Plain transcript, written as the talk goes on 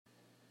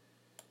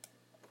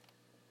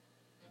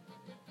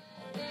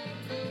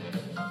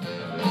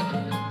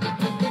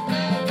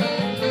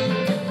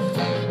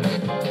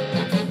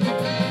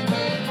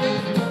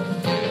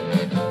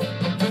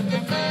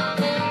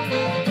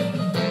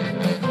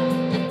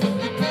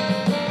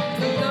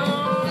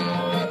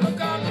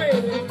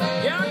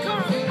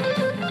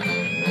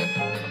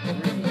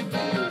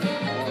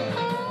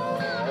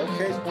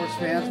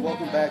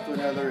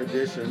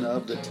edition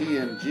of the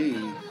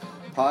TMG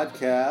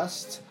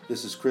podcast.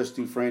 This is Chris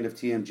Dufresne of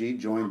TMG,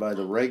 joined by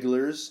the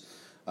regulars,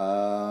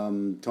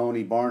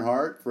 Tony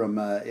Barnhart from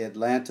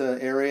Atlanta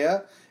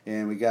area,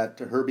 and we got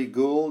Herbie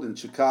Gould in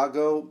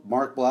Chicago,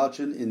 Mark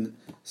Blauchen in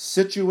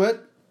Scituate,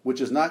 which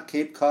is not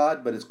Cape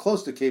Cod, but it's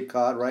close to Cape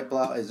Cod, right,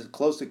 Blau? Is it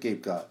close to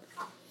Cape Cod?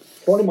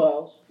 20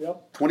 miles,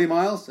 yep. 20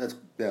 miles? That's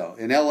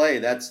in LA,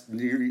 that's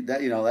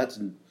that's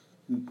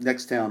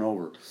next town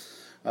over.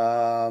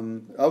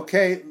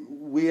 Okay,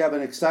 we have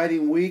an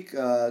exciting week.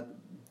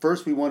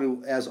 First, we want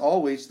to, as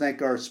always,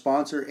 thank our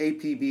sponsor,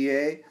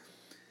 APBA,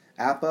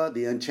 APA,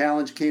 the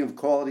Unchallenged King of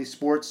Quality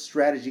Sports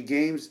Strategy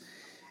Games,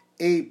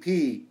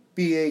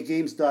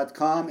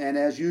 APBAGames.com, and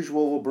as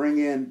usual, we'll bring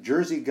in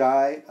Jersey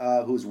Guy,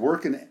 who's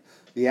working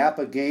the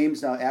APA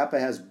games. Now, APA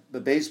has the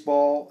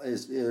baseball,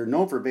 they're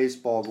known for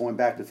baseball going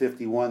back to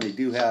 51. They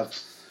do have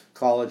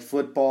college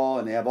football,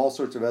 and they have all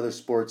sorts of other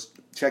sports.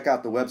 Check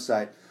out the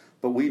website.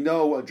 But we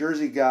know a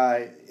Jersey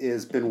Guy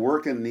has been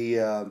working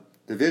the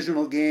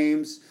divisional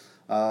games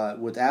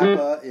with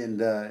APA,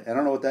 and I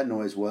don't know what that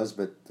noise was,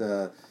 but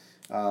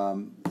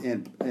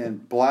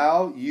and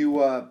Blau,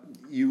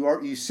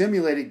 you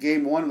simulated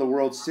Game 1 of the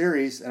World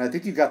Series, and I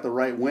think you got the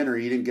right winner.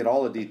 You didn't get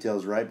all the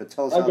details right, but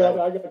tell us how that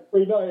went. I got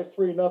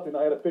 3-0.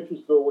 I had a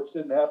pitcher's duel, which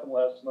didn't happen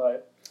last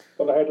night,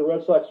 but I had the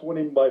Red Sox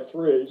winning by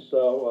 3,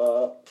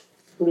 so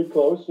pretty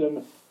close.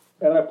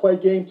 And I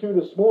played Game 2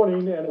 this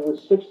morning, and it was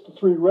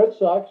 6-3 Red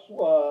Sox.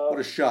 What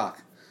a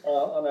shock!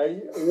 And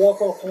a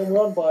walk-off home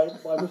run by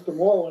Mr.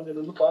 Moreland in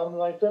the bottom of the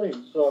ninth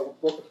inning. So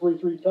we broke a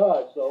 3-3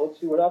 tie. So let's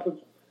see what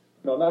happens.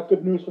 Not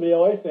good news for the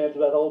LA fans if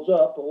that holds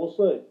up, but we'll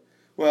see.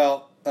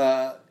 Well,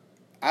 I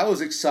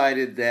was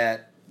excited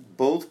that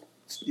both,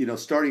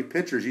 starting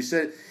pitchers. You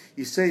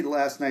say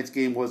last night's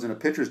game wasn't a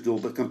pitcher's duel,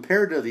 but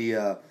compared to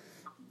the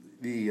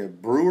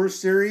Brewers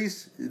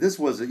series, this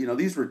was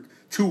these were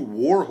two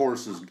war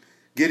horses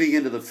getting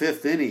into the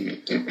fifth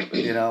inning,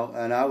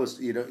 and I was,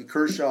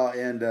 Kershaw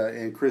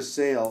and Chris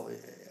Sale.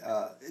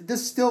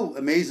 This still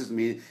amazes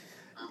me.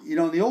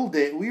 In the old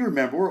days,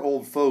 we're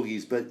old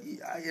fogies, but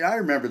I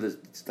remember the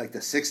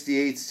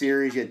 68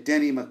 series. You had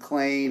Denny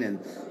McClain and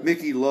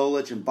Mickey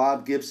Lolich and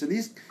Bob Gibson.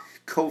 These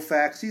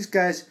Koufax, these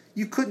guys,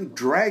 you couldn't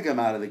drag them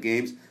out of the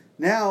games.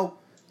 Now,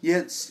 you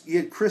had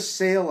Chris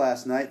Sale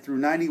last night threw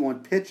 91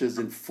 pitches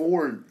in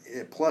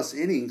 4+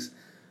 innings.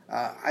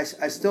 I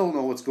still don't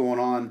know what's going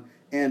on.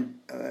 And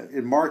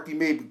Mark, you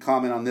may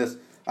comment on this.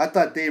 I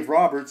thought Dave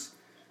Roberts,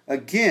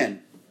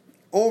 again,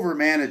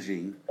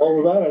 overmanaged,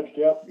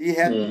 yep. He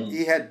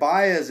had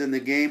Baez in the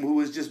game who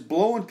was just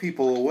blowing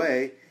people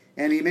away,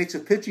 and he makes a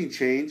pitching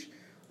change,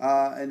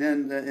 and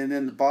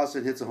then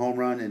Boston hits a home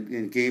run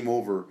and game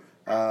over.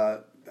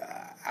 I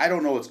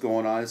don't know what's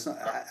going on. It's not,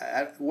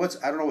 I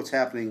don't know what's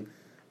happening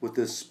with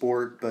this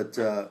sport, but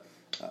at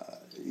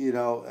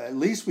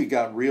least we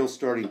got real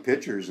starting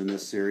pitchers in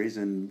this series,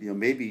 and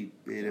maybe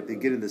if they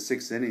get in the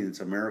sixth inning, it's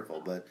a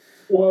miracle. But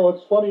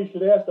it's funny you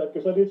should ask that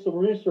because I did some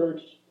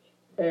research,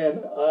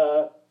 and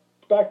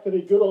back to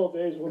the good old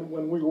days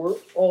when we were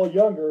all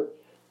younger,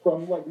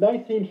 from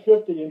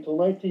 1950 until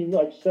 69,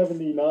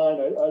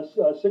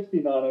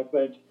 I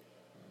think.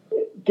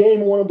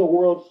 Game 1 of the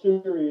World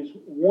Series,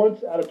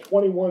 once out of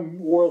 21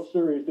 World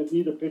Series did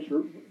neither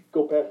pitcher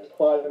go past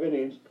 5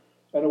 innings,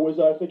 and it was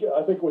I think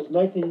it was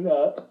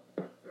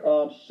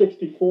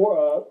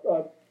 1964.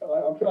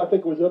 I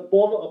think it was a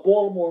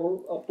Baltimore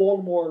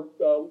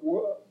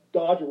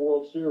Dodger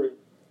World Series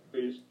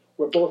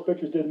where both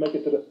pitchers didn't make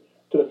it to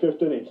the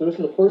fifth inning. So this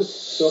is the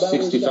first. So that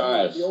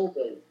 65. Was the old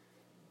days.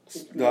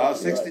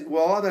 60.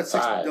 Well, that's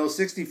 60. No,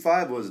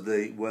 65 was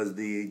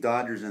the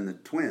Dodgers and the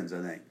Twins,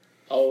 I think.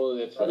 Oh,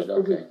 that's right.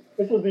 Okay.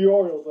 This was the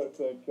Orioles, I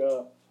think.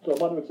 So it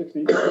might have been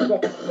 60.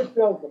 60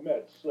 was the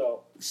Mets.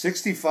 So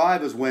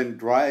 65 is when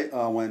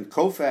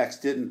Koufax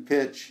didn't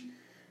pitch.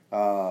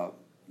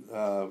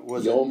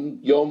 Was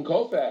Yom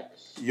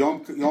Koufax?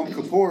 Yom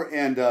Kippur,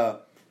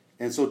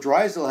 and so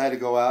Drysdale had to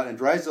go out, and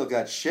Drysdale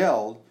got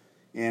shelled.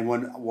 And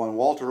when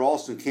Walter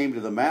Alston came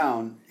to the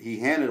mound, he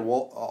handed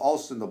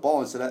Alston the ball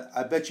and said,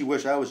 I bet you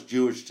wish I was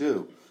Jewish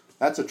too.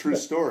 That's a true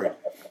story.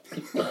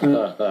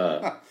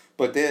 But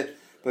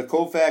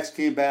Koufax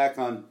came back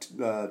on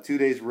 2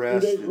 days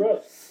rest. 2 days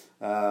rest.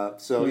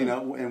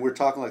 And we're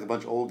talking like a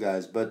bunch of old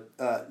guys. But,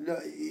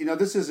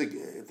 this is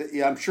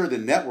I'm sure the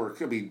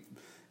network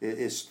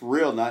is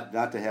thrilled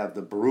not to have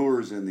the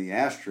Brewers and the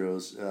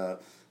Astros.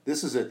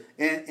 This is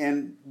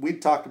and we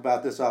talked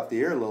about this off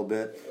the air a little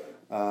bit.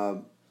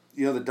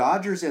 The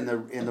Dodgers and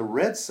the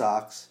Red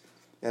Sox,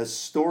 as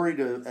storied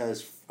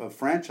as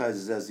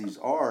franchises as these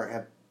are,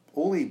 have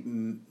only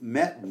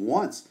met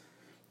once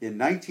in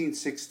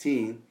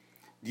 1916.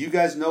 Do you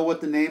guys know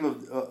what the name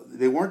of?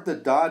 They weren't the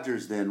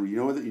Dodgers then. You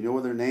know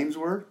what their names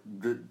were?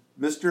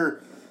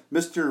 Mr.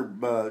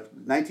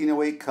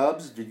 1908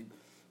 Cubs. They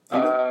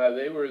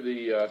were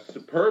the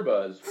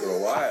Superbas for a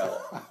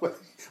while.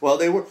 Well,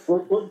 they were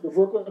the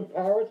Brooklyn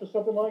Pirates or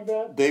something like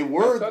that. They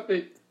were.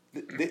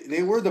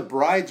 They were the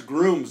bride's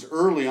grooms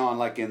early on,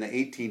 like in the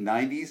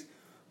 1890s,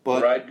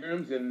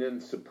 Bridegrooms and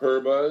then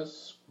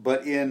Superbas.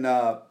 But in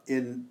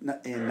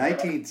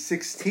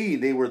 1916,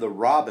 they were the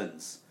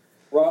Robins.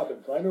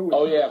 Robbins, I know.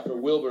 Oh yeah, for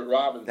Wilbert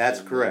Robinson.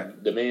 That's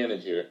correct. The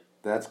manager.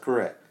 That's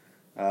correct.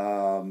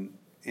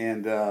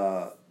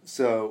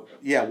 So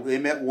yeah, they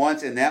met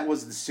once, and that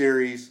was the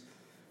series.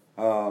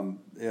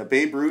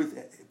 Babe Ruth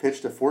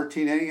pitched a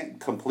 14-inning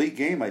complete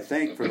game, I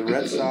think, for the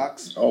Red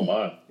Sox. Oh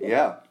my!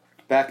 Yeah,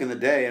 back in the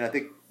day, and I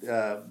think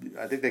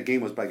that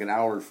game was like an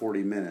hour and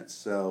 40 minutes.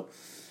 So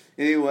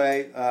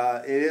anyway,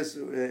 it is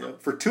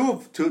for two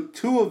of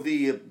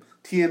the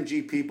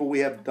TMG people. We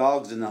have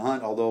dogs in the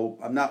hunt. Although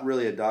I'm not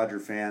really a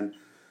Dodger fan,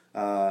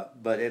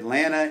 but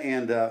Atlanta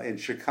and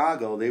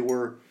Chicago, they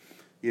were,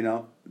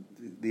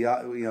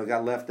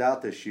 got left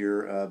out this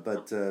year.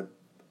 But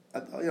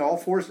all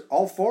four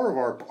of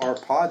our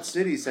pod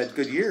cities had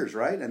good years,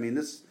 right? I mean,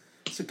 it's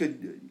a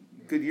good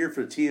year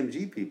for the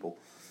TMG people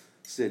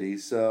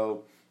cities.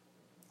 So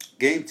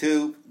game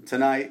 2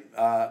 tonight.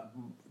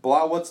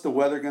 Blah, what's the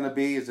weather going to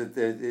be? Is it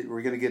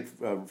we're going to get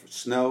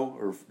snow,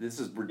 or this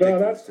is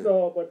ridiculous? No, that's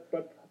snow,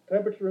 but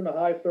temperature in the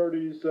high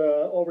 30s,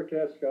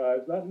 overcast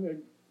skies, not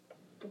in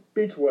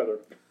beach weather.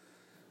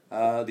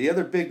 The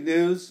other big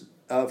news,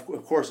 of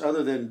course,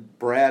 other than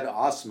Brad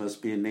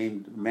Ausmus being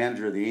named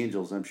manager of the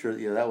Angels, I'm sure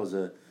that was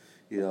a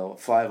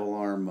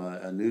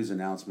 5-alarm news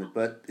announcement.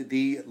 But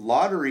the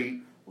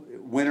lottery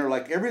winner,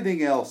 like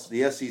everything else,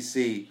 the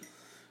SEC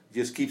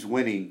just keeps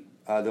winning.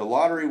 The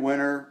lottery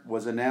winner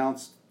was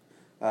announced.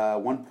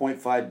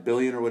 $1.5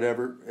 billion or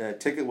whatever.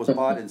 Ticket was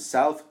bought in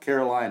South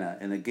Carolina,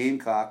 and the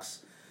Gamecocks.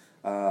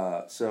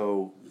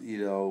 So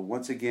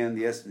once again,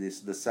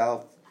 the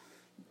South,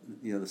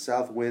 the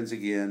South wins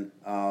again.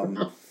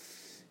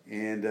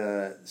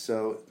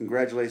 So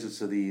congratulations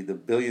to the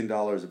 $1 billion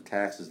of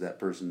taxes that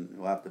person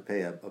will have to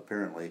pay.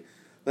 Apparently,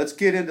 let's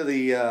get into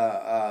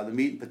the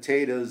meat and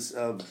potatoes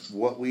of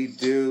what we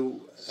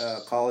do.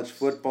 College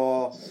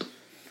football.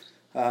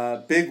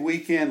 Big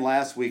weekend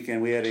last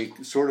weekend. We had a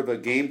sort of a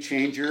game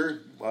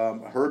changer.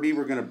 Herbie,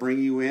 we're going to bring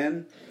you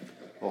in.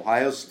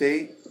 Ohio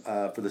State,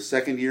 for the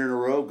second year in a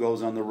row,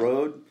 goes on the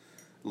road,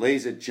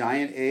 lays a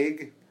giant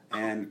egg,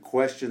 and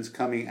questions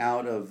coming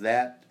out of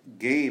that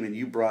game, and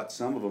you brought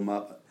some of them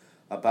up,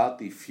 about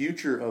the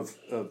future of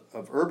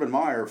Urban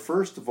Meyer.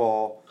 First of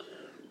all,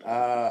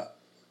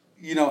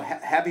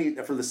 having,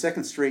 for the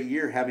second straight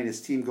year, having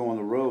his team go on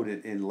the road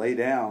and lay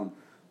down,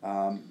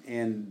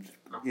 and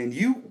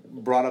you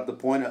brought up the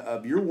point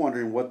of you're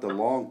wondering what the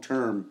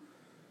long-term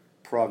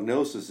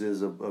prognosis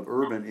is of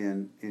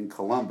Urban in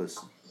Columbus.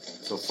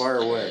 So fire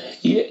away.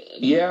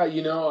 Yeah,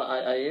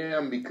 I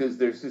am, because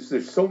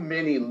there's so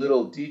many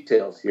little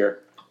details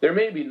here. There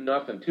may be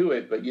nothing to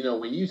it, but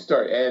when you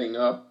start adding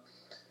up,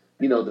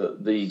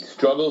 the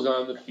struggles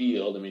on the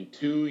field. I mean,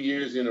 2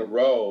 years in a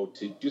row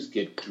to just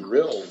get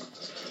drilled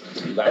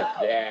like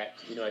that.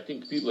 I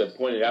think people have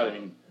pointed out. I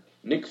mean,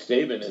 Nick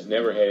Saban has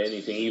never had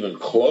anything even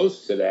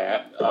close to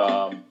that.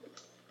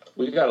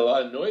 We've got a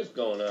lot of noise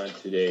going on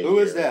today. Who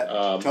is that?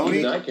 Tony?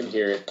 Even I can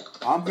hear it.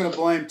 I'm going to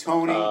blame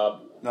Tony.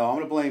 No, I'm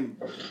going to blame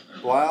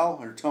Blau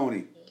or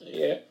Tony.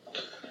 Yeah.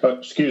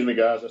 Excuse me,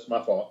 guys. That's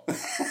my fault.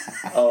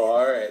 Oh,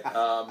 all right.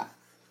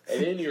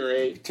 At any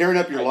rate, tearing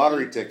up your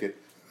lottery ticket.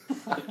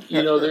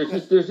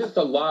 There's just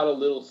a lot of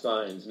little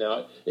signs.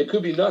 Now, it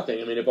could be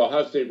nothing. I mean, if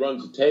Ohio State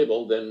runs the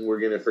table, then we're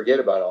going to forget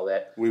about all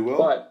that. We will.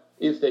 But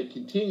if they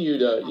continue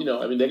to,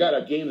 they got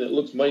a game that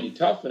looks mighty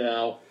tough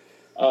now.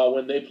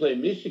 When they play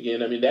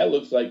Michigan, I mean, that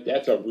looks like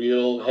that's a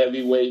real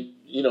heavyweight,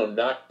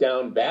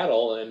 knockdown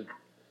battle. And,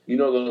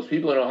 those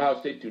people in Ohio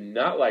State do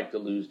not like to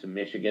lose to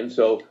Michigan.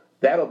 So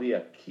that'll be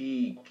a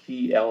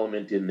key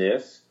element in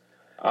this.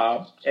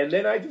 And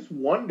then I just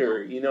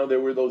wonder,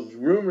 there were those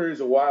rumors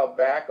a while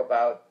back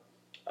about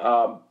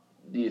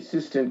the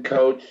assistant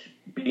coach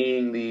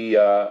being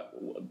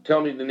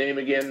tell me the name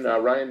again,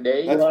 Ryan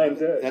Day? Ryan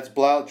Day. That's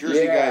Blau,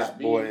 Jersey guy's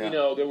boy.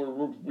 There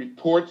were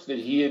reports that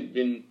he had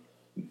been,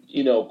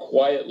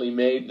 quietly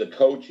made the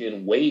coach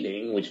in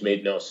waiting, which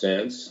made no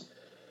sense.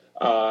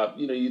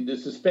 The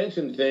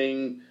suspension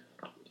thing,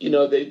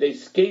 they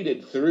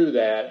skated through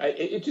that.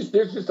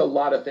 There's just a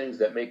lot of things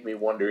that make me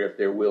wonder if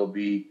there will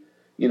be,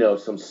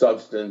 some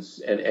substance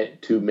and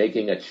to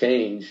making a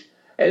change.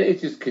 And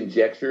it's just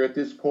conjecture at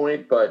this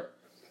point, but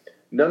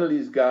none of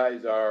these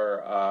guys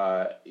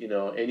are,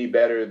 any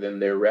better than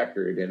their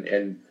record.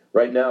 And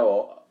right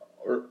now,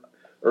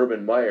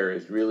 Urban Meyer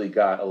has really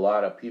got a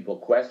lot of people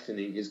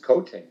questioning his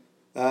coaching.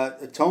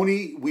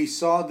 Tony, we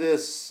saw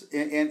this,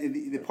 and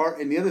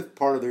the other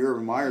part of the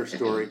Urban Meyer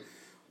story,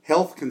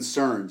 health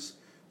concerns.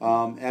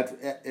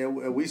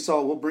 We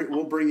saw.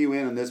 We'll bring you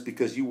in on this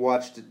because you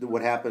watched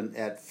what happened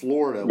at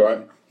Florida. Right.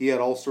 When he had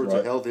all sorts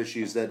of health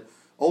issues that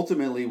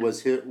ultimately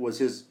was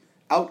his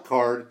out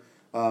card.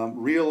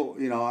 Real,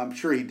 I'm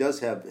sure he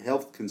does have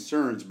health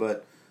concerns,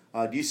 but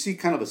do you see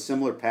kind of a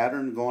similar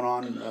pattern going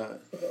on?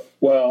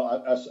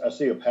 Well, I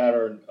see a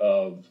pattern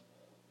of,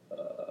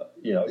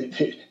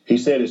 he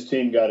said his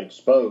team got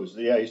exposed.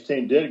 Yeah, his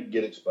team did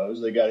get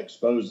exposed. They got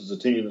exposed as a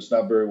team that's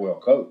not very well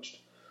coached.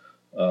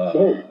 That's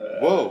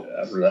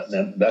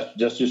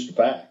just a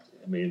fact.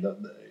 I mean,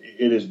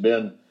 it has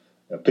been.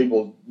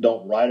 People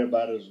don't write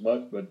about it as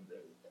much, but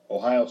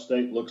Ohio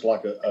State looks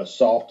like a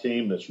soft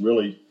team that's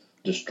really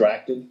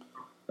distracted.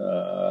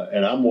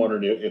 And I'm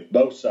wondering if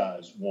both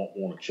sides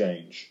want to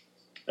change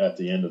at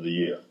the end of the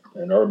year.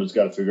 And Urban's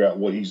got to figure out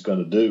what he's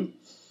going to do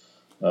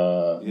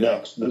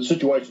next. The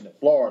situation at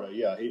Florida,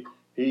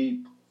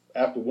 he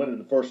after winning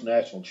the first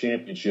national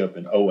championship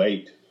in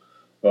 2008,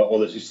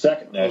 this is his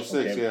second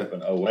national championship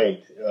in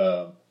 2008.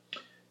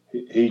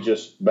 He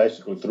just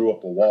basically threw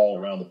up a wall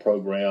around the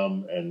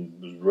program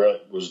and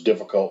was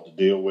difficult to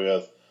deal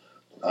with.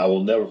 I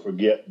will never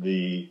forget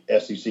the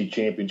SEC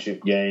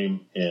championship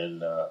game in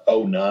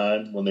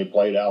 2009 when they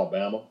played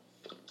Alabama.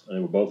 They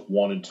were both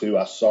 1-2.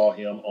 I saw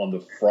him on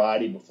the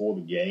Friday before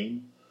the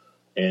game,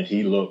 and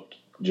he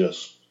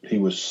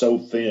was so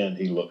thin,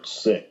 he looked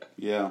sick.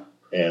 Yeah.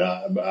 And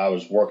I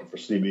was working for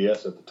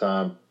CBS at the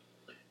time,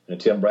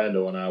 and Tim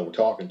Brando and I were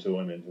talking to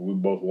him, and we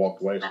both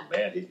walked away and said,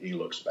 man, he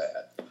looks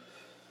bad.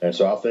 And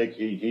so I think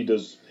he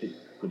does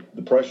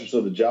the pressures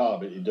of the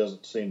job, it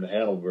doesn't seem to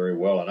handle very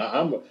well. And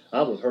I'm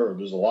with Herb.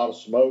 There's a lot of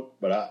smoke,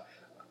 but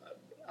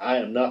I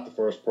am not the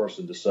first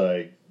person to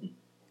say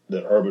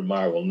that Urban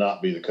Meyer will not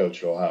be the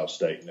coach of Ohio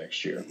State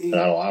next year. And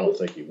I don't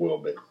think he will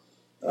be.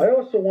 I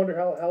also wonder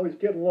how he's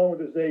getting along with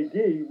his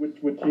AD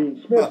with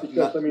Gene Smith,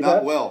 because when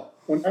that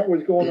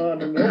was going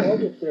on in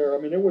August there, I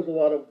mean, there was a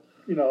lot of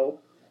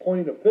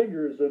pointing of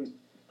fingers and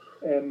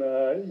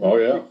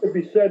it could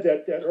be said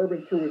that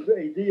Urban threw his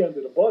AD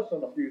under the bus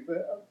on a few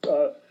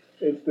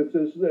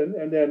instances,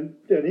 and then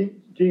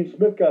Gene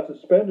Smith got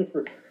suspended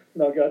for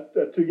got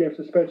a 2-game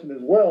suspension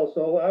as well.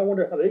 So I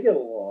wonder how they get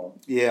along.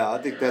 Yeah, I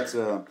think that's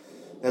to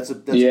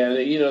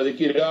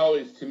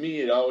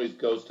me, it always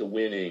goes to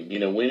winning.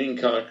 Winning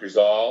conquers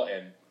all,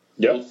 and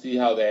we'll see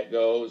how that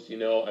goes.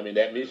 I mean,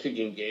 that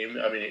Michigan game,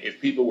 I mean,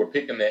 if people were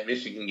picking that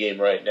Michigan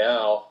game right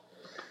now,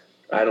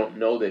 I don't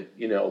know that,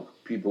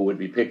 people would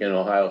be picking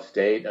Ohio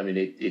State. I mean,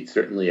 it's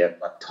certainly a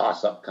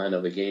toss-up kind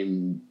of a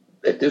game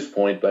at this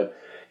point. But,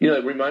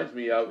 it reminds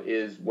me of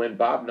is when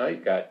Bob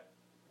Knight got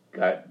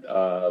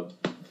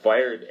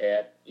fired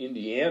at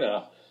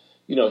Indiana,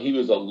 he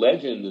was a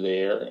legend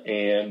there,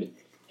 and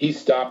he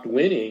stopped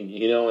winning,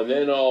 and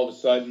then all of a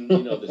sudden,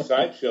 the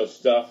sideshow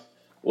stuff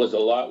was a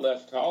lot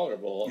less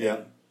tolerable. Yeah.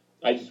 And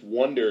I just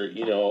wonder,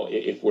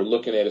 if we're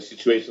looking at a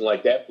situation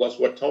like that, plus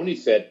what Tony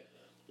said,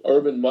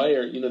 Urban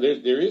Meyer,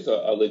 there is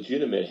a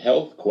legitimate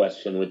health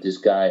question with this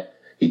guy.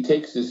 He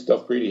takes this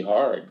stuff pretty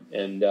hard,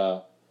 and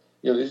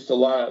there's just a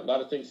lot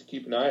of things to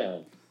keep an eye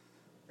on.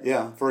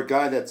 Yeah, for a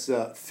guy that's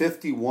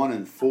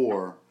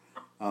 51-4,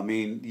 I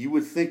mean, you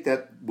would think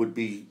that would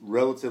be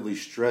relatively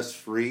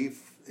stress-free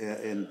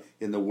in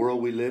the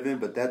world we live in,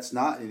 but that's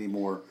not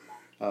anymore.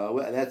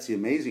 That's the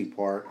amazing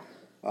part.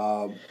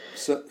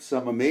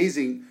 Some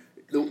amazing.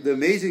 The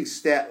amazing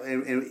stat,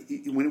 and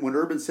when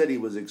Urban said he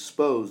was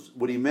exposed,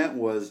 what he meant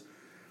was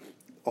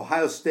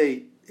Ohio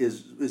State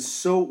is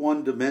so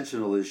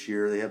one-dimensional this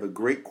year. They have a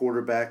great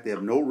quarterback. They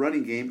have no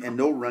running game and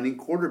no running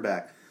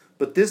quarterback.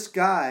 But this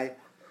guy,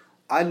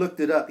 I looked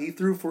it up. He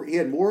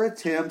had more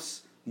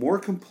attempts, more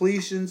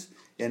completions,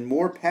 and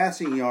more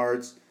passing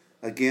yards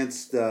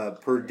against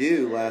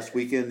Purdue last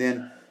weekend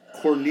than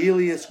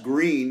Cornelius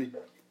Green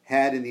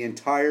had in the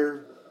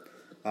entire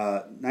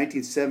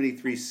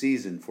 1973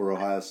 season for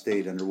Ohio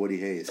State under Woody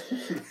Hayes.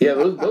 Yeah,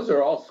 those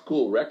are all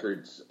school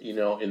records, in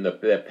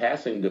the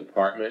passing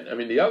department. I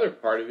mean, the other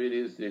part of it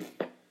is that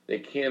they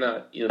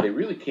cannot, they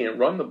really can't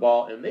run the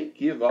ball, and they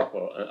give up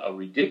a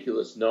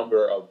ridiculous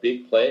number of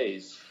big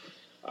plays.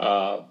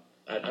 I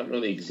don't know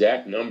the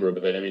exact number,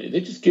 but I mean, they're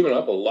just giving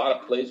up a lot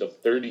of plays of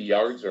 30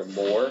 yards or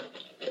more,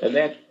 and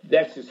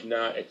that's just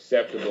not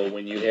acceptable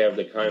when you have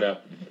the kind of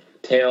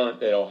talent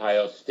that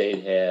Ohio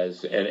State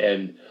has,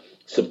 and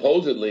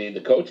supposedly the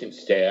coaching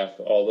staff,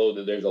 although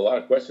there's a lot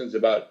of questions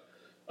about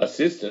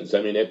assistants,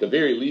 I mean, at the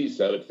very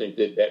least, I would think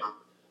that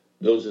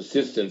those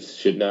assistants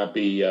should not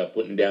be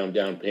putting down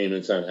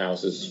payments on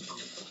houses.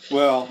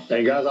 Well,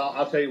 and guys,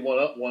 I'll tell you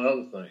one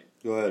other thing.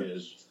 Go ahead.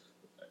 Is,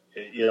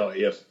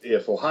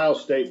 if Ohio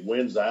State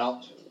wins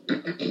out,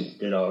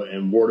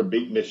 and were to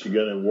beat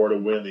Michigan and were to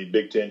win the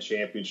Big Ten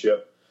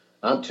championship,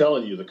 I'm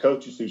telling you, the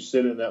coaches who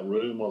sit in that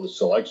room on the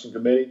selection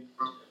committee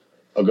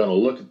are going to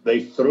look.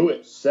 They threw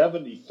it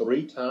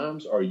 73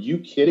 times. Are you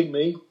kidding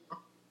me?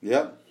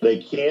 Yep. They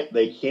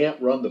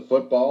can't run the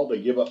football. They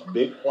give up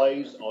big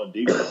plays on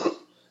defense.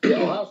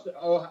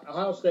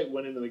 Ohio State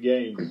went into the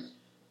game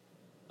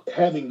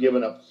having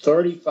given up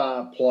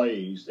 35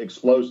 plays,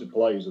 explosive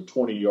plays of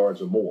 20 yards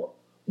or more,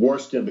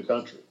 worst in the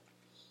country.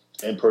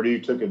 And Purdue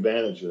took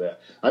advantage of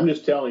that. I'm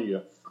just telling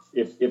you,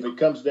 if it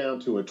comes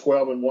down to a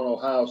 12-1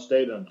 Ohio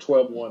State and a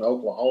 12-1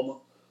 Oklahoma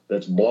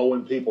that's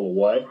blowing people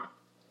away,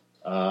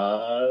 I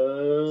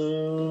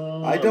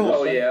don't.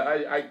 Oh yeah,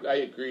 I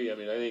agree. I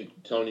mean, I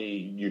think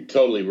Tony, you're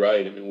totally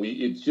right. I mean,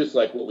 it's just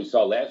like what we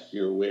saw last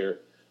year, where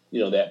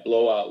that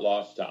blowout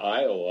loss to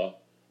Iowa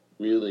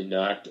really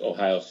knocked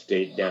Ohio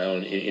State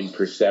down in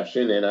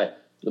perception, and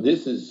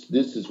this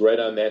is right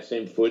on that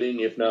same footing,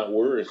 if not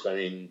worse. I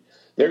mean,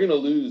 they're going to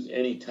lose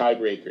any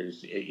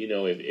tiebreakers.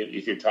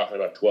 If you're talking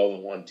about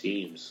 12-1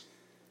 teams.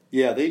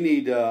 Yeah, they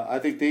need. I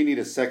think they need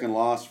a second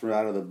loss for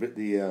out of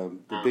the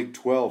Big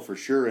 12 for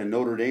sure, and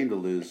Notre Dame to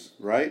lose.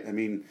 Right? I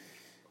mean,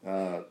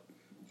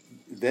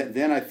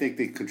 then I think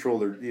they control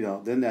their.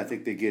 Then I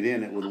think they get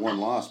in it with one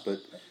loss, but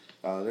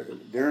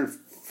they're in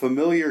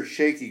familiar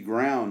shaky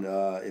ground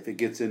if it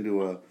gets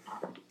into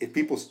if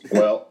people.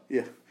 Well,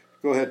 yeah.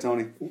 Go ahead,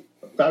 Tony.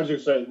 I was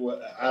just saying,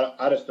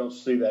 I just don't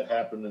see that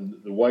happening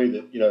the way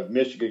that, if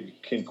Michigan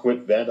can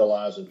quit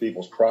vandalizing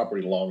people's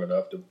property long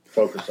enough to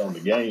focus on the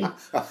game,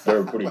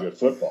 they're a pretty good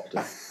football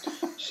team.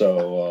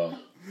 So.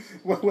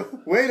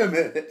 Wait a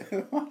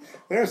minute.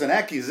 There's an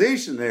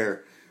accusation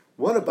there.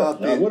 What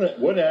about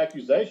what an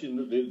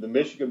accusation? The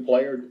Michigan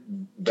player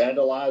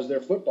vandalized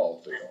their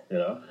football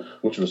field,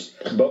 which was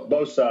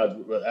both sides.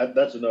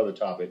 That's another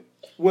topic.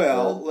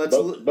 Well,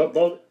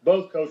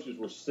 both coaches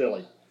were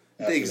silly.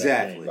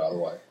 Exactly. Game, by the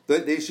way,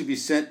 they should be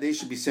sent. They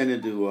should be sent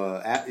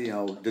into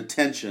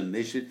detention.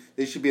 They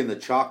should be in the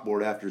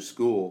chalkboard after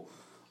school.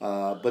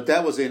 But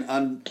that was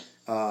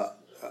that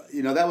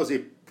was a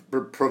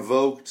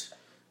provoked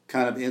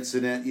kind of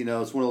incident.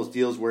 It's one of those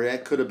deals where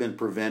it could have been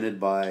prevented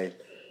by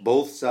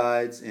both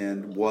sides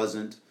and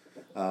wasn't.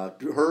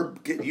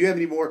 Herb, do you have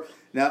any more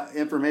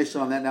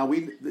information on that? Now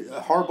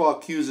Harbaugh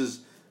accuses.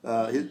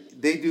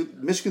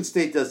 Michigan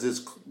State does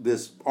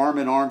this arm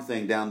in arm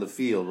thing down the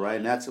field, right?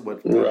 And that's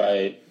what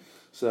right.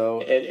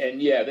 So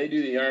and yeah, they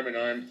do the arm in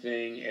arm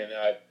thing, and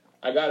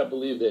I gotta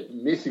believe that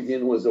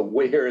Michigan was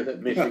aware that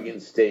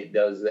Michigan State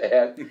does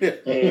that,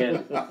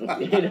 and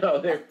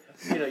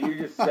you're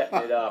just setting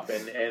it up,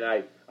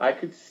 and I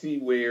could see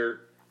where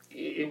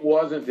it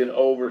wasn't an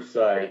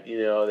oversight,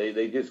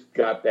 they just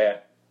got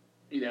that,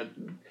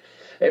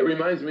 It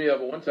reminds me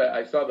of once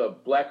I saw the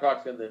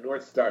Blackhawks and the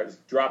North Stars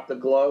drop the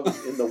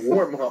gloves in the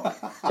warm-up.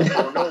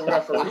 No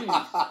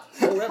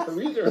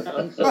referees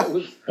around, so it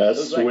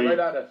was like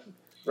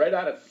right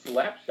out of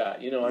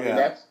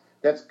Slapshot.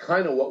 That's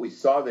kind of what we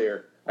saw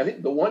there. I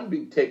think the one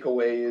big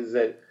takeaway is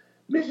that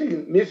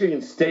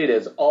Michigan State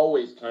has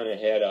always kind of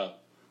had a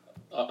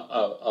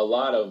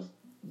lot of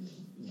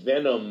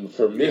venom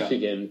for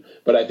Michigan,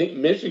 but I think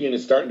Michigan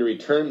is starting to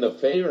return the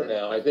favor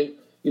now. I think.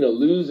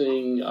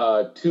 Losing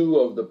 2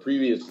 of the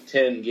previous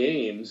 10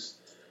 games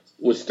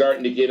was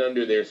starting to get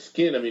under their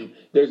skin. I mean,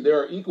 there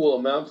are equal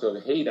amounts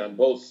of hate on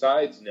both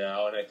sides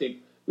now, and I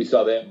think we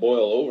saw that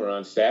boil over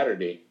on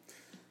Saturday.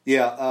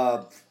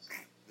 Yeah.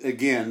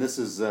 Again, this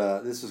is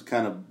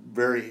kind of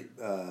very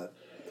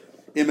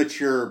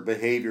immature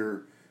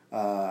behavior.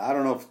 I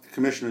don't know if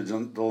Commissioner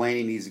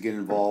Delaney needs to get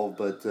involved,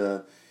 but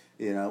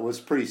it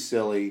was pretty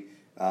silly.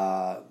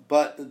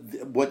 But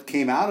what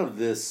came out of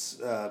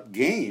this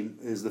game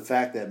is the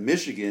fact that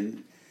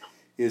Michigan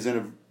is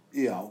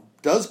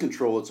does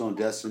control its own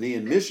destiny,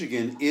 and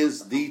Michigan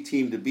is the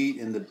team to beat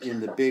in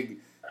the Big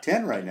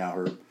Ten right now,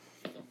 Herb.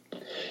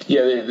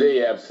 Yeah,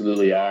 they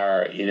absolutely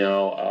are.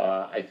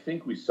 I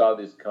think we saw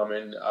this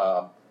coming.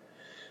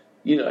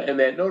 And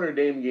that Notre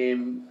Dame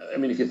game. I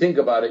mean, if you think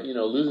about it,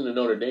 losing to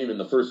Notre Dame in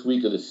the first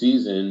week of the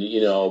season,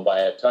 by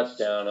a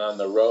touchdown on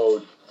the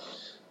road.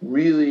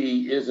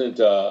 Really isn't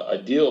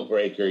a deal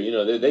breaker.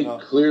 They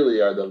clearly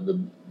are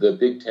the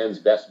Big Ten's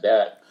best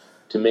bet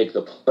to make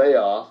the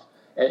playoff.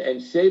 And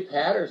Shea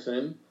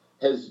Patterson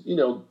has,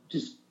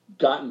 just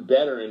gotten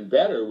better and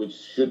better, which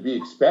should be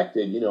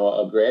expected.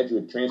 A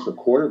graduate transfer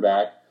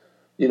quarterback,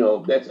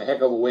 that's a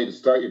heck of a way to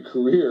start your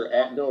career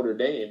at Notre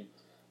Dame.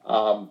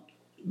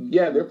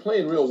 They're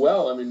playing real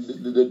well. I mean,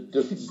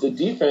 the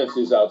defense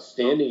is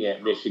outstanding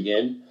at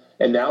Michigan,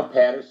 and now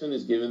Patterson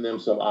has given them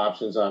some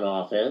options on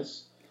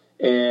offense.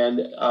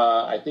 And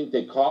I think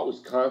they caught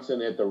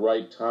Wisconsin at the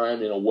right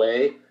time in a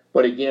way.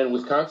 But again,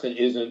 Wisconsin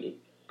isn't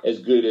as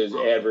good as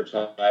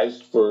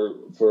advertised for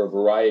a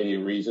variety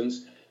of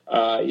reasons.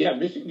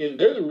 Michigan,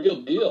 they're the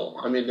real deal.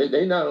 I mean,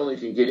 they not only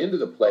can get into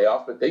the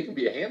playoff, but they can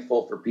be a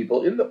handful for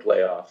people in the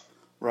playoff.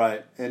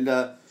 Right. And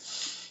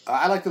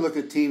I like to look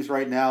at teams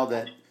right now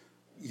that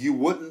you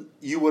would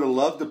have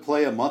loved to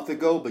play a month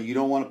ago, but you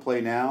don't want to play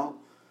now.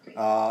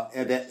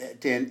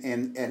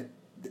 And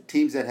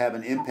teams that have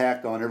an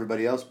impact on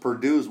everybody else.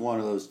 Purdue's one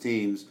of those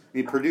teams. I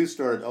mean, Purdue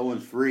started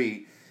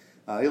 0-3.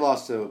 They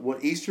lost to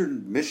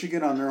Eastern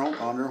Michigan on their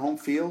home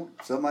field,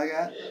 something like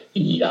that.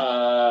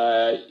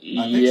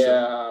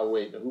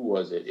 Wait, who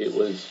was it? It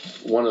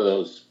was one of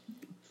those.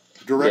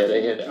 Direct. Yeah,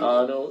 they had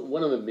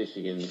one of the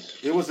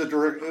Michigans. It was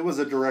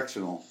a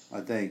directional,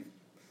 I think.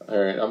 All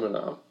right, I'm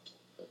gonna.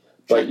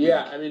 But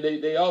yeah, I mean,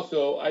 they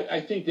also.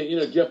 I think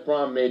that Jeff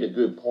Brom made a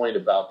good point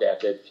about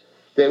that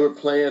they were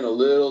playing a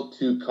little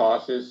too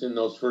cautious in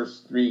those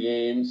first 3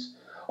 games.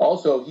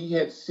 Also, he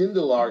had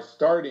Sindelar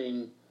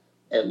starting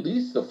at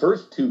least the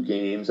first 2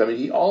 games. I mean,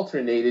 he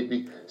alternated.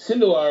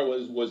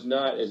 Sindelar was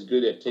not as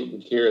good at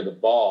taking care of the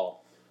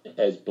ball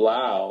as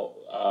Blau.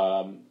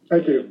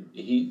 Thank you.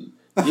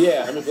 Blau,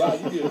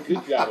 you did a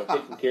good job of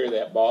taking care of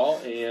that ball.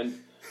 And,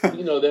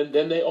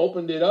 then they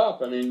opened it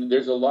up. I mean,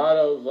 there's a lot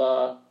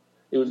of,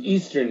 It was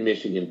Eastern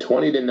Michigan,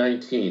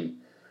 20-19.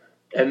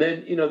 And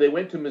then, they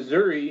went to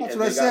Missouri. That's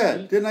and what I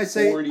said. Didn't I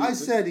say? 40, I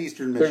said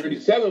Eastern Michigan.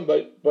 37,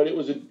 but it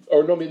was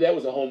maybe that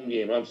was a home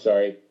game. I'm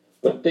sorry.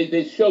 But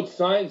they showed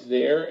signs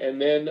there,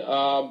 and then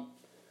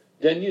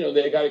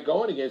they got it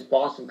going against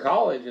Boston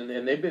College,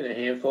 and they've been a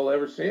handful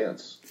ever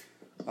since.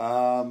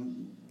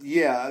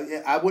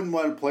 Yeah, I wouldn't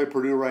want to play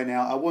Purdue right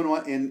now. I wouldn't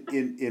want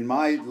in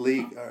my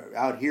league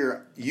out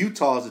here.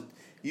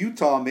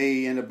 Utah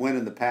may end up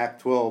winning the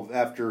Pac-12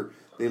 after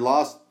they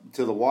lost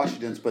to the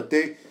Washingtons, but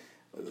they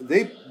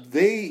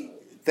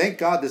thank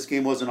God this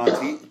game wasn't on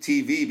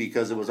TV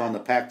because it was on the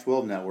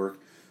Pac-12 network.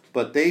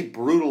 But they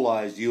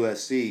brutalized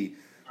USC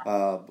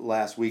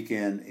last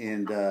weekend,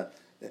 and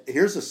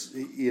here's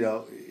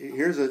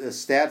a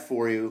stat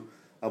for you.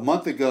 A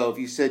month ago, if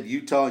you said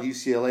Utah and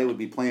UCLA would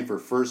be playing for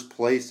first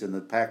place in the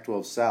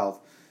Pac-12 South,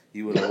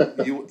 you would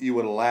you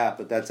would have laughed.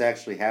 But that's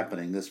actually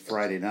happening this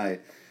Friday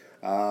night.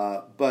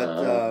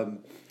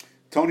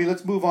 Tony,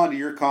 let's move on to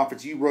your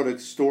conference. You wrote a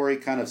story,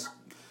 kind of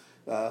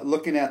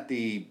looking at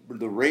the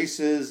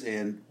races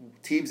and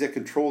teams that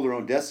control their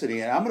own destiny.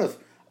 And I'm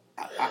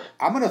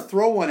gonna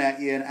throw one at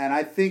you, and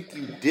I think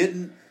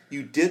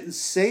you didn't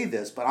say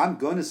this, but I'm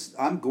going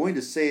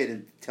to say it,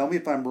 and tell me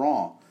if I'm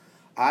wrong.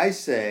 I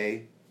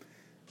say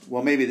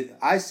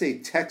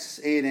Texas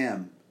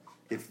A&M.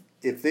 If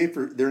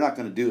they're not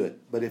going to do it,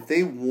 but if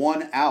they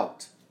won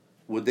out,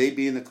 would they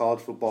be in the college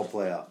football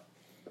playoff?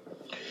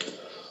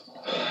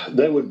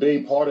 They would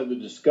be part of the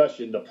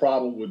discussion. The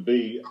problem would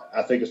be,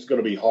 I think it's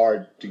going to be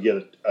hard to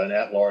get an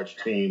at-large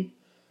team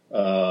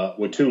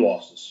with two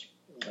losses.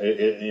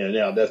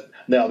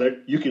 Now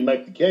you can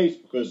make the case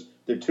because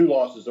their two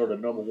losses are to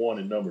number one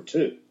and number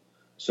two,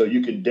 so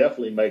you can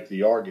definitely make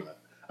the argument.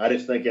 I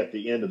just think at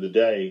the end of the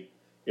day,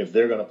 if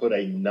they're going to put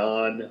a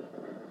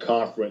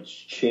non-conference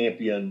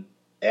champion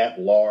at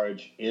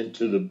large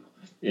into the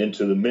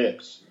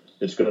mix,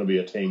 it's going to be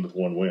a team with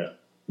one win.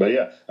 But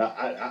yeah,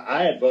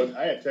 I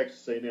had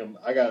Texas A&M.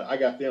 I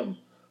got them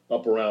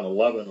up around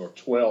 11 or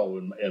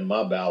 12 in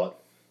my ballot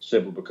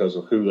simply because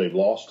of who they've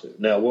lost to.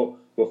 Now we'll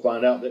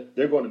find out that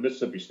they're going to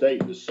Mississippi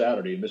State this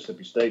Saturday.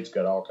 Mississippi State's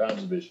got all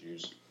kinds of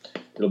issues.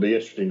 It'll be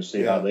interesting to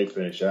see how they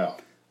finish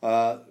out.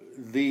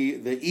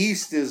 The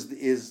East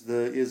is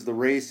the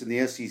race in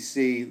the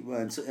SEC.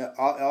 And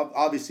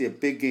obviously, a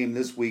big game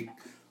this week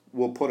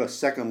will put a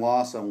second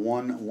loss on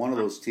one of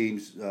those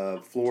teams,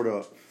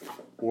 Florida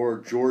or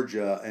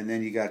Georgia, and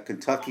then you got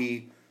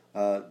Kentucky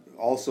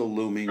also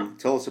looming.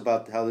 Tell us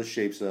about how this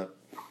shapes up.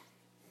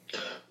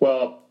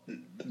 Well,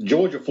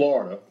 Georgia,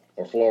 Florida.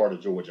 Or Florida,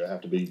 Georgia. I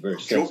have to be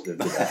very sensitive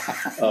to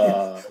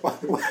that.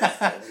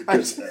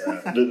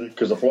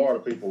 Because the Florida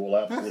people will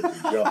absolutely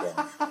jump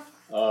on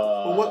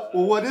it.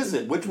 What is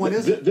it? Which one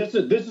is it? This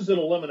is an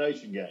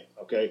elimination game,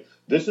 okay?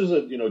 This is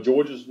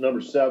Georgia's number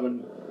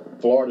 7,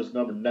 Florida's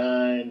number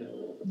 9.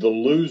 The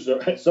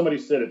loser, somebody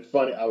said it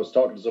funny. I was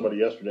talking to somebody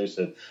yesterday,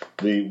 said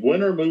the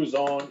winner moves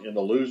on and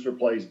the loser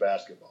plays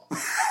basketball.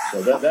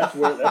 So that's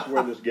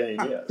where this game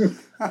is.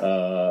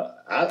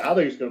 I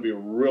think it's going to be a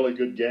really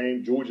good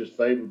game. Georgia's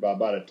favored by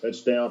about a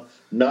touchdown.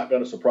 Not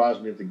going to surprise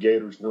me if the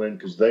Gators win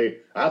because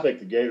I think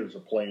the Gators are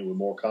playing with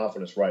more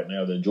confidence right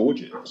now than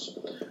Georgia is.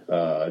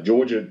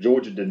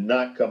 Georgia did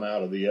not come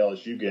out of the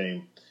LSU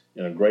game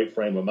in a great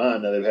frame of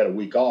mind. Now they've had a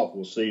week off.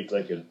 We'll see if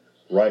they can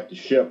right the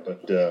ship.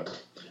 But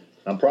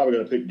I'm probably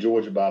going to pick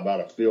Georgia by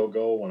about a field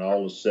goal when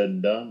all is said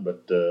and done.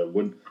 But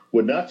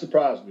would not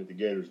surprise me if the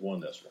Gators won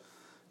this one.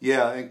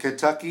 Yeah, and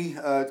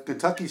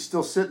Kentucky's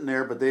still sitting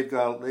there, but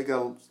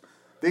the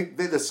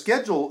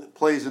schedule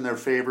plays in their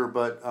favor,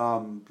 but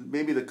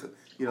maybe the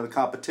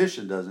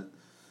competition doesn't.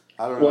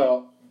 I don't know.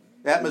 Well,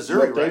 at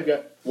Missouri,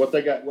 what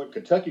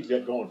Kentucky's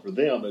got going for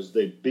them is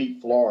they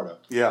beat Florida.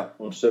 Yeah.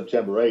 On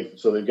September 8th,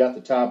 so they've got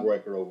the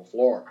tiebreaker over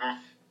Florida.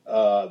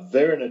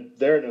 They're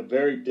in a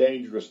very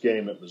dangerous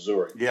game at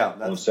Missouri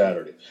on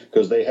Saturday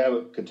because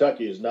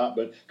Kentucky has not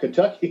been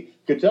Kentucky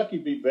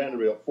beat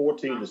Vanderbilt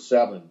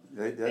 14-7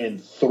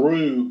 and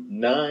threw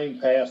 9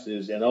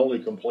 passes and only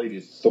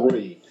completed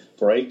 3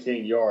 for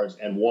 18 yards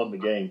and won the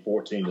game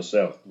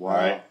 14-7. Wow! All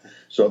right,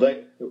 so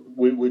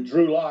with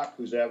Drew Lock,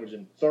 who's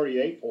averaging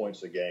 38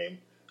 points a game,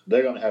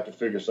 they're going to have to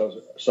figure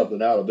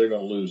something out, or they're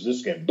going to lose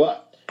this game.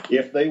 But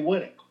if they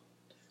win it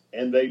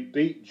and they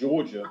beat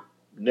Georgia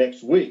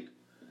next week,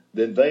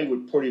 then they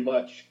would pretty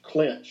much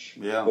clinch.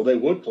 Yeah. Well, they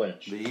would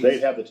clinch.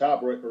 They'd have the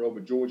tiebreaker over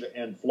Georgia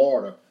and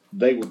Florida.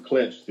 They would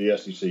clinch the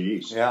SEC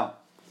East. Yeah.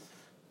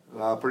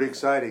 Pretty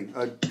exciting.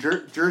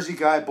 Jersey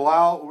guy,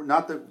 Blau,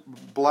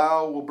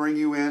 Blau will bring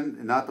you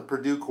in, not the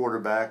Purdue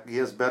quarterback. He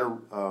has better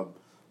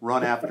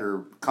run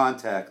after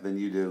contact than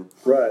you do.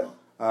 Right.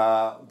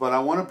 But I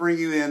want to bring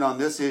you in on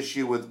this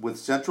issue with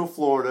Central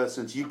Florida,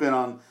 since you've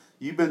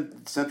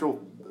been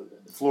Central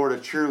Florida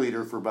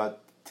cheerleader for about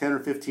 10 or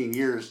 15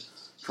 years.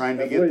 Trying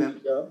to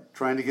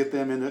get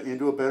them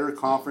into a better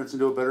conference,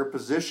 into a better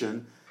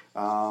position.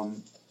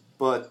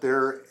 But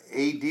their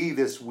AD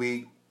this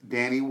week,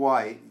 Danny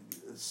White,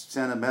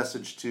 sent a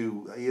message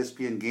to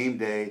ESPN Game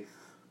Day,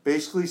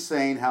 basically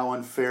saying how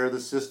unfair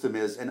the system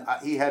is. And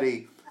he had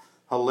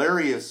a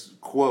hilarious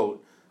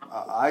quote,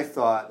 I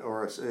thought,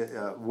 or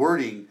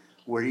wording,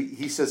 where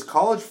he says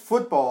college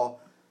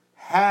football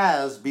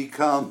has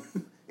become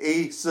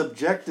a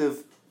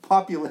subjective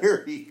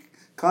popularity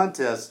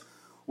contest,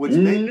 which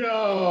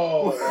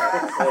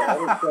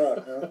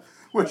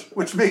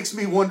which makes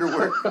me wonder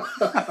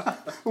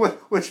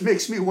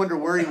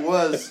where he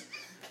was.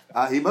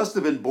 He must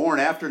have been born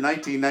after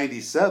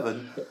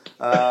 1997,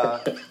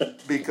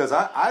 because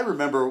I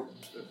remember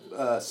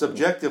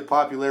subjective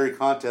popularity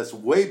contests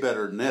way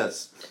better than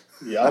this.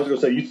 Yeah, I was going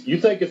to say, you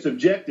think it's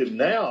subjective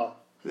now.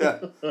 Yeah.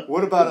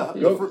 What about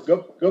go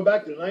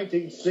back to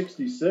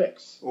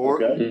 1966? Or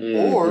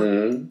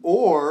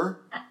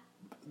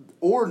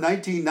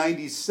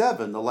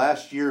 1997, the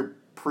last year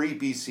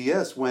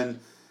pre-BCS, when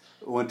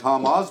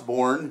Tom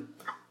Osborne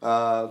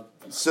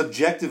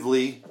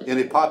subjectively in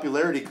a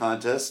popularity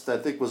contest, I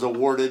think, was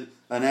awarded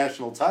a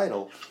national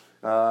title.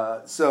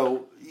 Blau.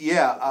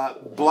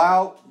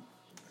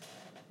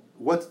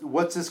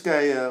 What's this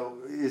guy?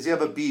 Does he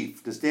have a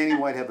beef? Does Danny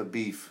White have a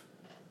beef?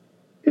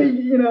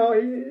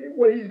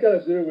 What he's got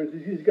to do is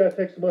he's got to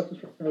take some lessons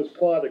from his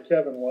father,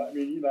 Kevin White. I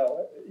mean,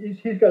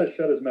 he's got to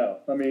shut his mouth.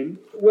 I mean,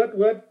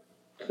 let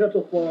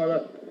Central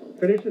Florida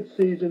finish its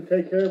season,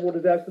 take care of what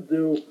it has to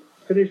do,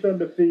 finish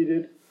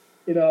undefeated,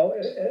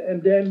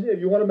 and then if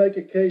you want to make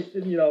a case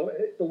in,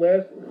 the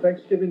last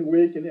Thanksgiving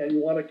week and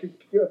you want to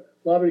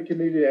lobby the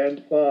community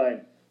and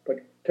fine.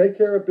 But take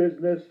care of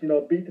business,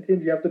 beat the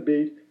teams you have to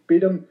beat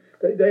them.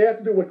 They have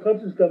to do what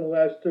Clemson's done the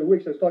last 2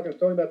 weeks. I was talking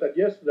about that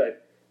yesterday.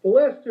 The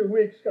last 2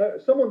 weeks,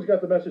 someone's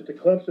got the message to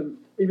Clemson,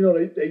 even though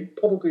they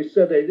publicly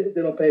said they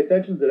don't pay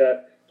attention to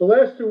that. The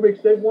last 2 weeks,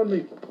 they've won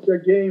their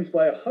games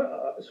by a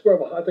score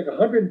of, I think,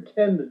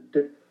 107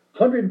 to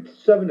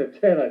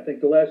 10, I think,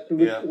 the last 2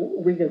 weeks,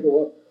 weekends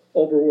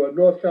over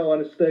North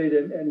Carolina State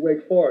and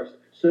Wake Forest.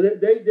 So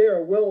they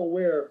are well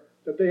aware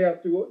that they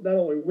have to not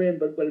only win,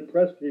 but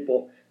impress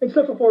people. And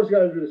Central Florida's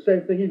got to do the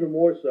same thing, even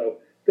more so.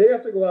 They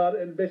have to go out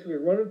and basically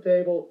run the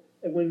table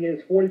and win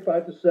games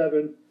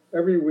 45-7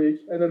 every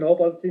week, and then hope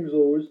other teams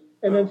lose,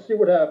 and then see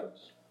what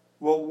happens.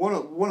 Well, one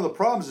of the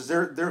problems is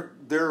their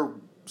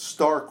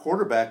star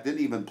quarterback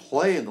didn't even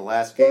play in the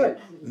last game. Right.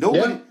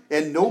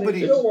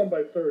 Nobody still won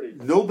by 30.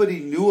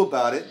 Nobody knew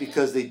about it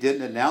because they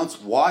didn't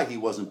announce why he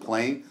wasn't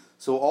playing.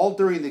 So all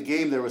during the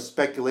game there was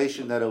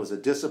speculation that it was a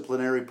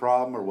disciplinary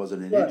problem or was it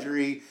an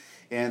injury.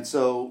 And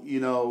so,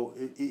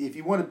 if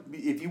you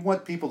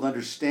want people to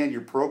understand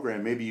your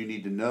program, maybe you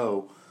need to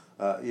know,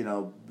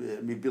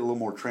 maybe be a little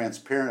more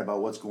transparent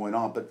about what's going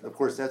on. But of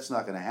course, that's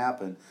not going to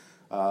happen.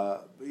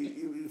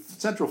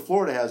 Central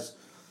Florida has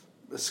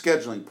a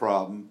scheduling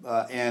problem,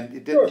 and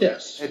it didn't.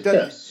 It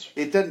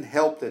doesn't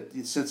help that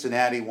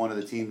Cincinnati, one of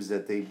the teams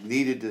that they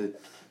needed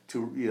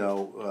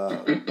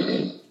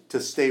to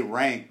stay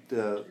ranked,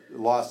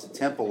 lost to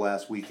Temple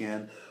last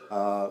weekend.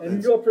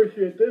 And you'll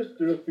appreciate this,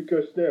 Duke,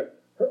 because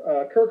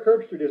Kirk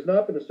Herbstreit has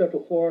not been a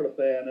Central Florida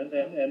fan, and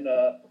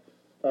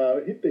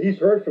he's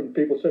heard from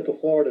people in Central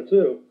Florida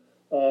too,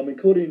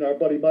 including our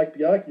buddy Mike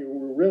Bianchi,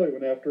 who really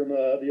went after him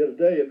the other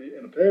day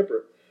in the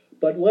paper.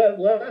 But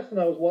last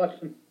night I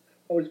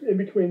was in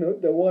between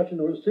watching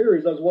the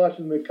series. I was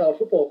watching the college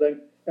football thing,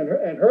 and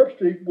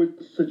Herbstreit was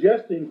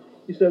suggesting.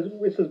 He says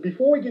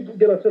before we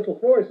get on Central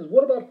Florida, he says,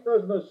 what about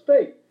Fresno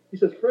State? He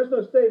says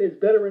Fresno State is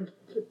better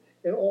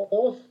in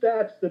all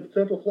stats than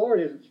Central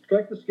Florida is,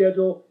 strength of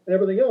schedule and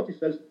everything else. He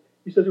says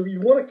you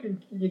want to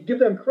give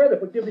them credit,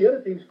 but give the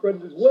other teams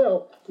credit as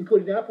well,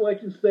 including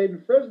Appalachian State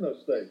and Fresno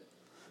State.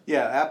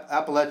 Yeah,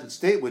 Appalachian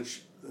State,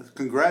 which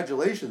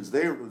congratulations,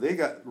 they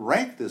got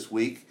ranked this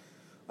week,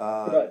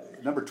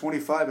 number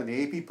 25 in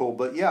the AP poll.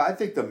 But yeah, I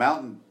think the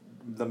Mountain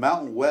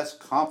West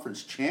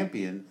Conference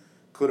champion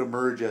could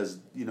emerge as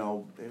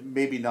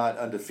maybe not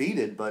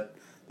undefeated, but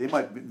they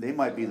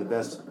might be a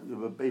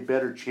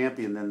better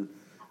champion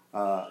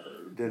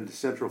than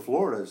Central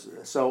Florida's.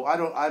 So I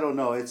don't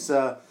know. It's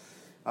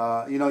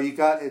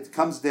it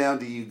comes down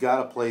to you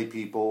got to play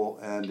people,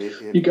 and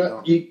you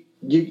got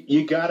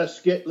to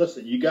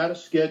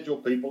schedule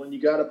people, and you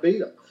got to beat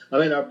them. I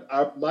mean,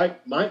 our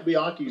Mike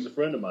Bianchi is a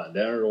friend of mine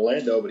down in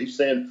Orlando, but he's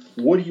saying,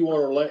 what do you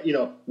want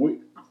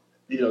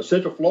to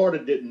Central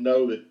Florida didn't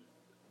know that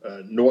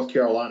North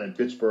Carolina and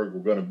Pittsburgh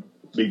were going to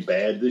be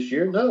bad this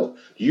year. No,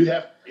 you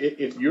have.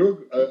 If you're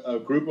a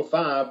group of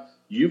five,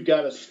 you've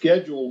got to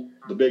schedule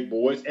the big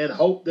boys and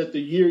hope that the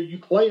year you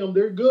play them,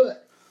 they're good.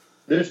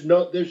 There's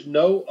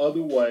no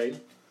other way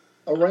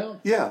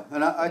around. Yeah,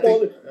 and I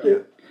think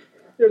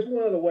there's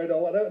one other way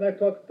though. And I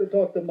talked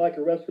to Mike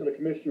Oreska, the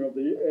commissioner of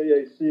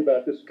the AAC,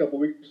 about this a couple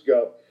of weeks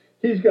ago.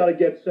 He's got to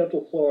get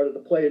Central Florida to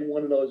play in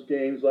one of those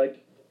games,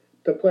 like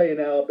to play in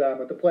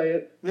Alabama, to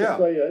play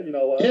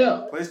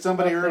play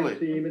somebody early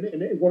team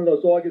in one of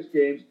those August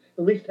games.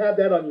 At least have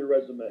that on your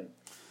resume.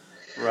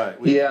 Right.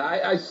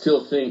 I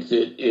still think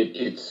that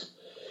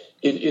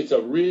it's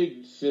a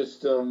rigged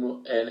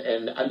system,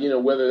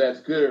 and whether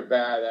that's good or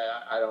bad,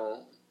 I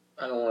don't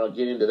want to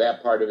get into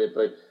that part of it.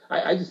 But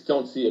I just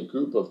don't see a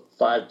group of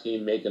 5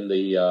 team making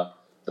the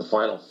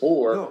Final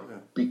Four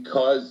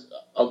because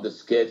of the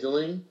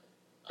scheduling.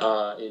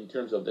 in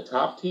terms of the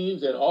top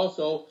teams, and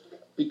also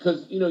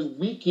because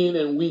week in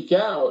and week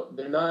out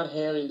they're not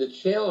having the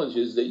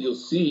challenges that you'll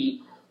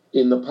see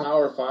in the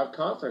Power 5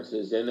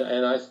 conferences.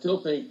 And I still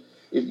think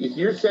if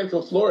you're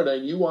Central Florida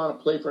and you want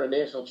to play for a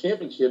national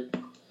championship,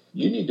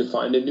 you need to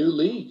find a new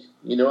league.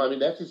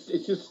 That's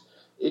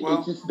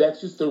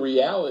just the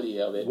reality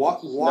of it.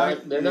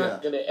 They're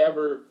not going to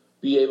ever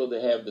be able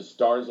to have the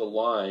stars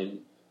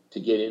align to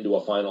get into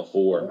a Final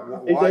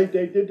Four. They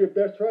did their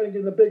best trying to get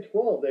in the Big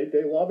 12.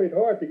 They lobbied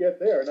hard to get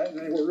there, and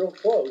they were real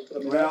close.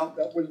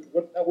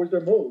 That was their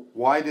move.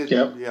 Why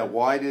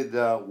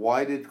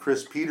did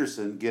Chris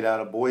Peterson get out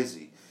of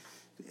Boise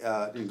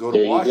and go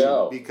to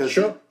Washington? Because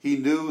he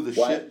knew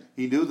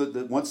He knew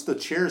that once the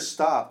chairs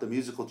stopped, the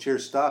musical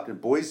chairs stopped,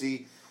 and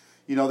Boise,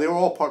 they were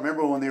all part.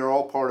 Remember when they were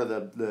all part of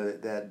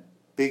that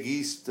Big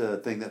East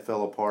thing that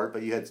fell apart?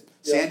 But you had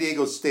San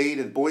Diego State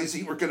and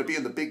Boise were going to be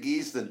in the Big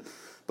East,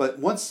 but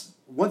once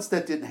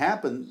that didn't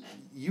happen,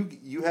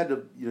 you had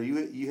to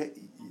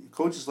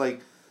coaches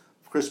like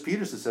Chris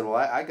Peterson said, well,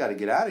 I got to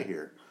get out of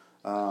here.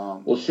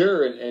 Well,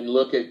 sure, and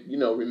look at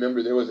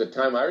remember there was a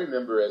time I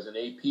remember as an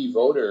AP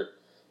voter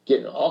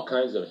getting all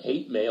kinds of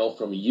hate mail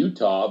from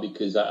Utah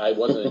because I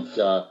wasn't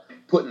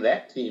putting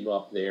that team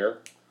up there.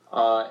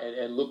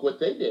 And look what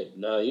they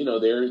did.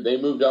 They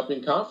moved up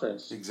in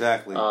conference.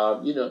 Exactly.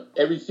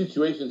 Every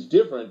situation's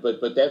different,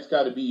 but that's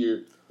got to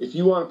be if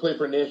you want to play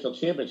for a national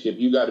championship,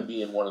 you got to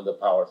be in one of the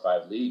Power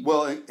 5 leagues.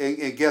 Well,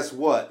 and guess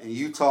what?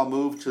 Utah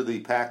moved to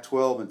the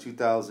Pac-12 in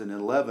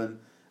 2011.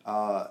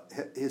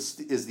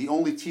 Is the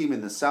only team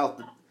in the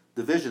South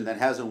Division that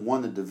hasn't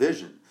won the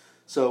division.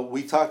 So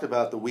we talked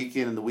about the week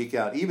in and the week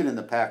out. Even in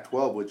the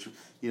Pac-12, which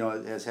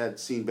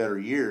has seen better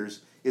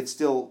years, it's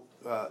still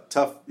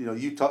tough.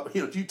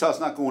 Utah's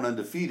not going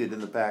undefeated in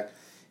the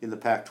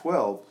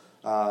Pac-12,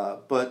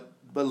 but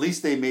at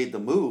least they made the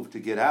move to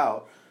get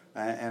out,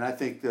 and I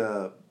think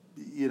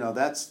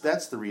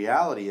that's the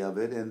reality of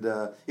it. And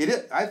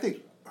I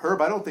think,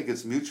 Herb, I don't think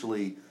it's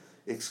mutually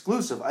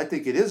exclusive. I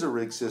think it is a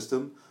rigged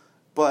system,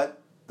 but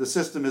the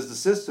system is the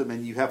system,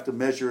 and you have to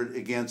measure it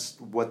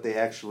against what they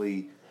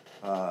actually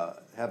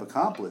have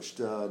accomplished.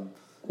 And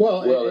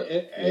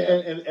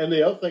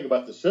the other thing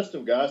about the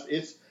system, guys,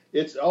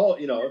 it's all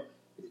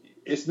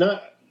it's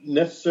not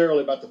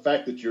necessarily about the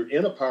fact that you're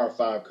in a Power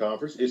 5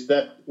 conference. It's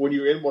that when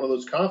you're in one of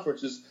those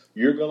conferences,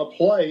 you're going to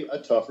play a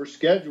tougher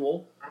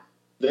schedule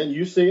than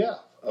UCF.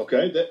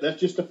 Okay, that's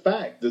just a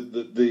fact.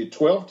 The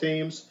 12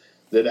 teams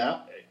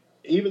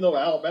even though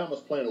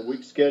Alabama's playing a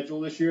weak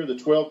schedule this year, the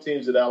 12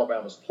 teams that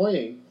Alabama's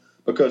playing,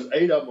 because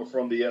 8 of them are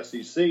from the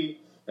SEC,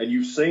 and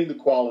you've seen the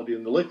quality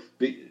in the league,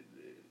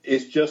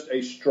 it's just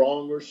a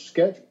stronger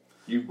schedule.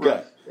 You've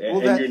got,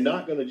 and you're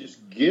not going to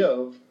just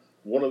give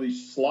one of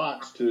these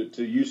slots to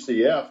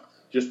UCF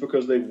just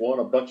because they won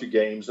a bunch of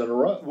games in a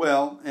row.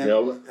 Well, and,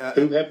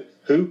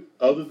 who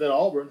other than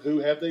Auburn, who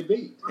have they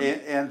beat?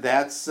 And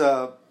that's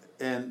so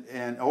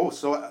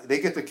they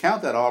get to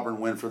count that Auburn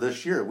win for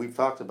this year. We've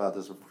talked about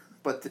this before.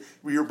 But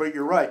you're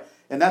right,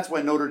 and that's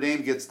why Notre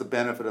Dame gets the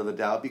benefit of the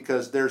doubt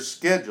because their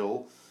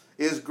schedule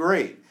is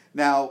great.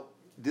 Now,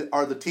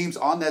 are the teams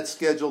on that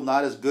schedule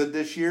not as good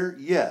this year?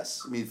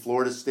 Yes. I mean,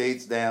 Florida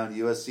State's down,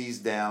 USC's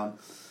down,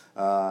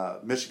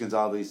 Michigan's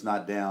obviously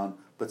not down,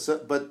 but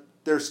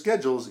their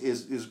schedules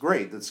is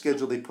great. The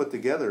schedule they put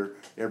together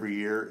every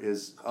year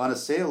is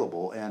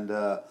unassailable,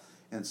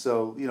 and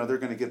so they're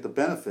going to get the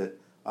benefit.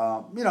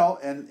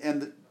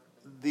 And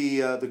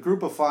the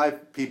group of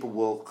 5 people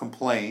will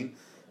complain.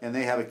 And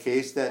they have a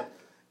case that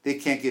they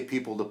can't get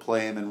people to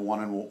play them in one,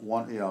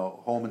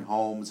 home and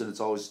homes, and it's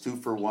always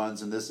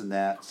 2-for-1s and this and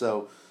that.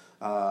 So,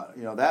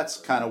 that's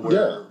kind of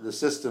where the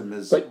system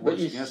is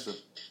works against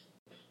it.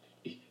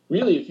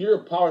 Really, if you're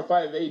a Power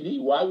 5 AD,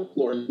 why would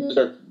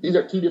Florida? These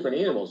are 2 different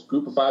animals,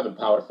 Group of 5 and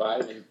Power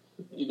 5, and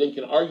they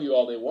can argue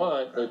all they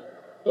want, but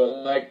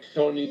like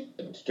Tony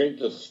said,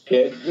 strength of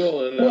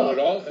schedule, and I would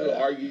also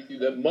argue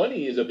that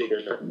money is a bigger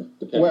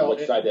depending on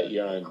which side that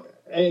you're on.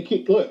 And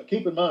keep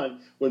in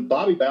mind, when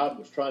Bobby Bowden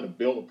was trying to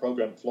build a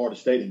program at Florida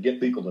State and get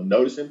people to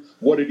notice him,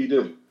 what did he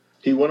do?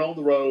 He went on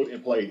the road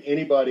and played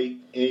anybody,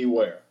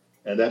 anywhere.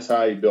 And that's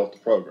how he built the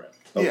program.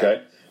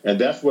 Okay? Yeah. And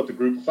that's what the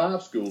Group of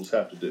 5 schools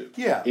have to do.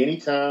 Yeah.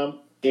 Anytime,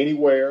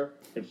 anywhere,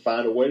 and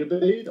find a way to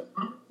beat them.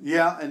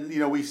 Yeah, and,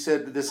 we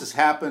said that this has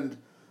happened.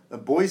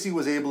 Boise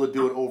was able to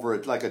do it over a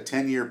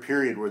 10-year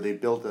period where they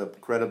built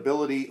up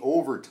credibility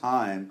over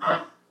time.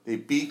 They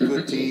beat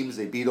good teams.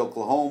 They beat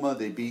Oklahoma.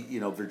 They beat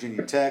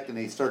Virginia Tech, and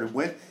they started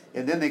win.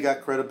 And then they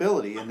got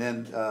credibility. And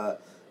then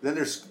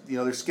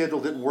their schedule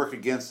didn't work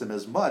against them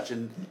as much.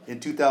 And in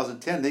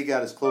 2010, they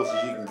got as close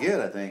as you can get,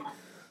 I think.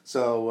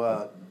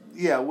 So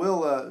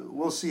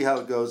we'll see how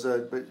it goes.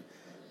 But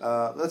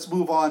let's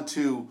move on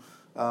to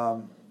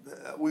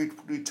we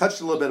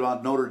touched a little bit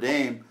about Notre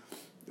Dame,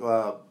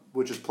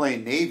 which is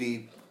playing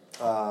Navy,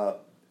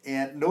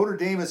 and Notre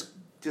Dame is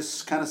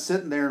just kind of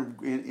sitting there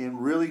in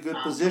really good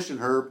position,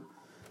 Herb.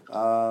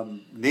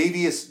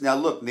 Navy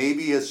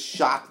has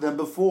shocked them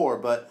before,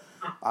 but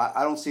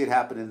I don't see it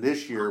happening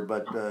this year.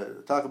 But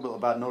talk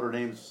about Notre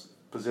Dame's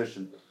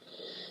position.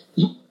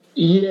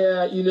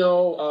 Yeah,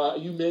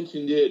 you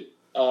mentioned it.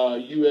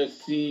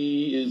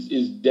 USC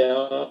is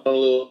down a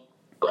little.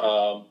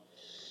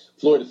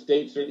 Florida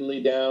State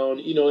certainly down.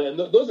 And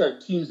those are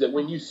teams that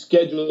when you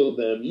schedule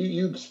them,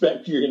 you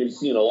expect you're going to be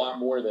seeing a lot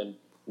more than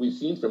we've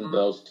seen from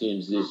those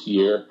teams this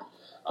year.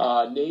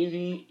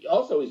 Navy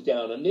also is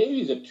down. And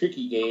Navy is a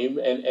tricky game,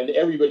 and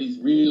everybody's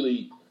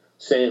really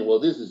saying, well,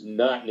 this is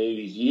not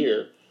Navy's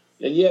year.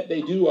 And yet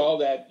they do all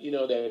that,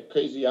 that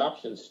crazy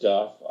option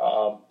stuff.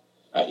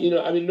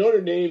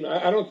 Notre Dame,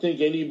 I don't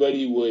think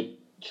anybody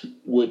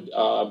would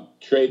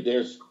trade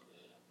their –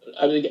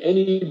 I think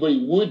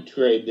anybody would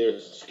trade their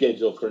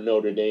schedule for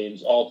Notre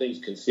Dame's, all things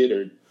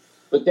considered.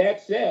 But that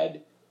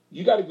said,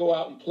 you got to go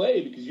out and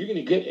play because you're going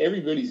to get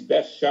everybody's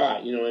best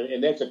shot,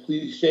 and that's a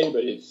cliche,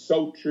 but it's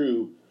so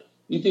true.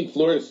 You think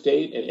Florida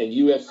State and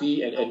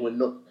USC and when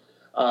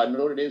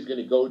Notre Dame is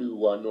going to go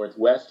to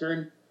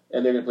Northwestern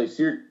and they're going to play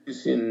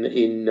Syracuse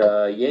in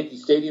Yankee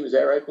Stadium, is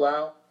that right,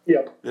 Blau?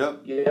 Yep.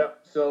 Yeah.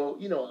 So,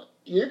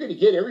 you're going to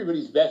get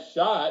everybody's best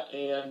shot,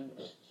 and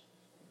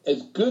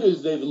as good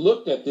as they've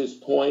looked at this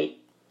point,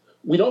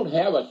 we don't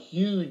have a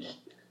huge,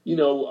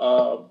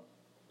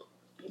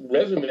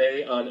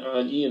 resume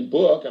on Ian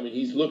Book. I mean,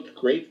 he's looked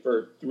great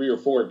for 3 or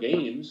 4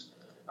 games,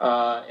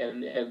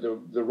 and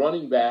the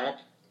running back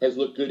has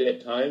looked good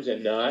at times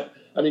and not.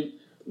 I mean,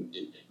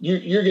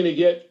 you're going to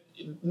get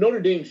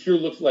Notre Dame sure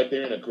looks like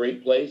they're in a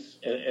great place,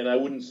 and I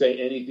wouldn't say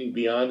anything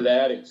beyond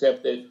that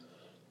except that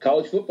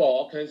college football,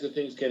 all kinds of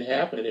things can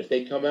happen. If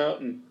they come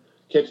out and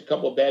catch a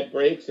couple of bad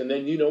breaks, and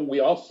then, we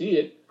all see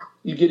it,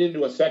 you get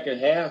into a second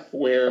half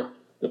where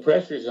the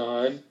pressure's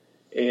on,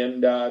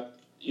 and,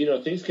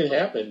 things can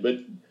happen. But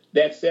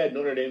that said,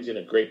 Notre Dame's in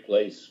a great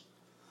place.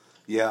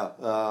 Yeah,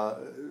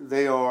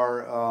 they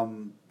are.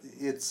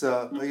 It's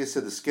like I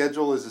said, the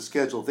schedule is a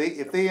schedule.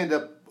 If they end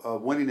up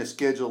winning a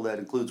schedule that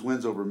includes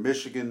wins over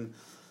Michigan,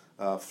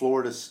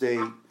 Florida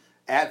State,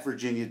 at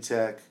Virginia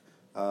Tech,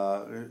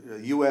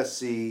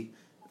 USC,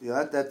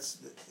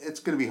 it's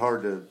going to be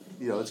hard to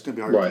to keep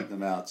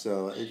them out.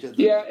 So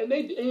and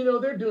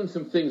they're doing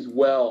some things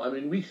well. I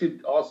mean, we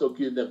should also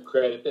give them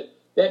credit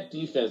that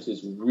defense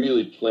is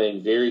really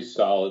playing very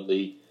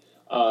solidly.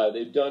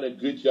 They've done a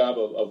good job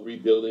of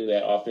rebuilding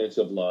that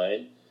offensive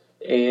line.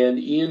 And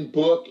Ian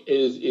Book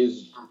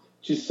is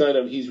just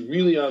he's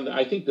really on.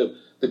 I think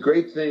the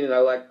great thing that I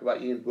like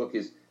about Ian Book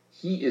is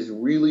he is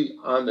really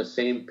on the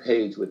same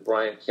page with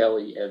Brian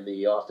Kelly and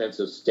the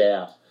offensive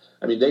staff.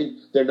 I mean,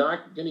 they're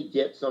not going to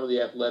get some of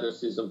the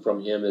athleticism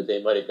from him that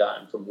they might have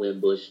gotten from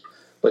Wimbush,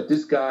 but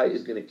this guy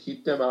is going to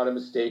keep them out of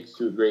mistakes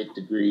to a great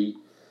degree,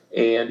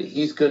 and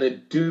he's going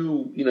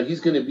to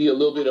he's going to be a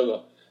little bit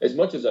of as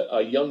much as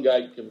a young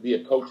guy can be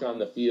a coach on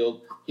the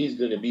field, he's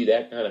going to be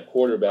that kind of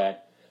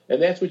quarterback.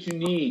 And that's what you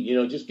need,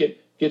 just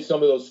get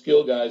some of those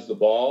skill guys the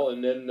ball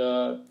and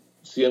then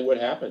see what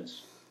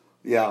happens.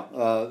 Yeah,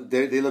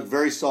 they look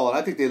very solid.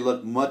 I think they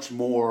look much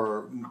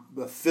more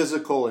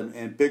physical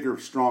and bigger,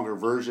 stronger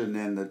version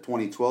than the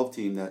 2012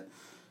 team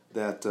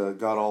that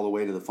got all the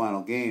way to the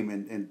final game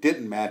and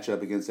didn't match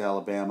up against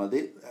Alabama.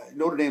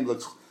 Notre Dame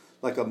looks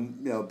like a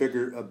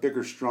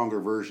bigger, stronger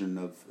version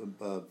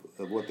of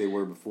what they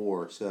were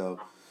before. So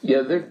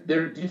yeah,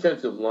 their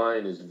defensive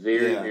line is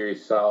very, very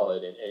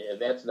solid, and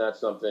that's not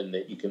something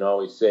that you can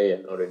always say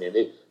at Notre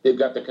Dame. They've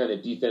got the kind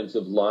of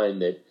defensive line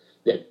that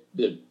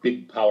the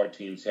big power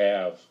teams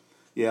have.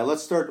 Yeah, we'll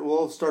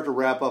start to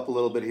wrap up a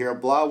little bit here.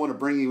 Blau, I want to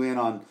bring you in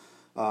on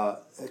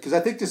because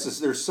I think there's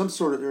a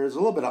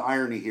little bit of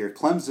irony here.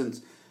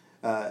 Clemson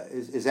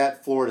is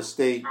at Florida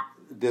State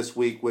this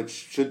week, which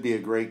should be a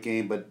great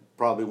game, but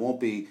probably won't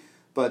be.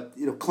 But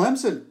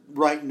Clemson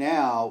right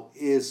now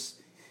is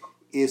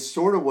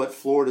sort of what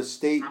Florida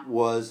State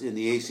was in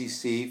the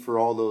ACC for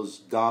all those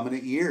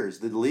dominant years.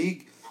 The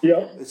league,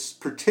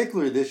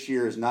 particularly this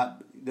year, is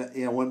not.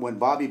 When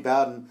Bobby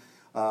Bowden,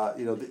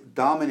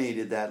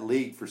 dominated that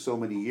league for so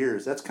many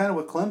years. That's kind of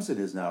what Clemson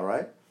is now,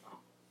 right?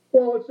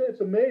 Well,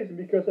 it's amazing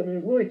because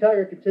Willie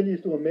Taggart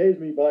continues to amaze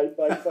me by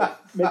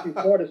making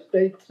Florida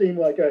State seem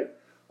like a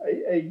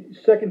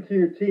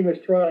second-tier team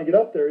that's trying to get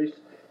up there.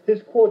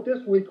 His quote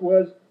this week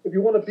was, "If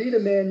you want to beat a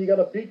man, you got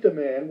to beat the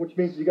man," which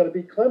means you got to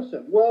beat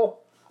Clemson. Well,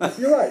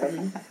 you're right.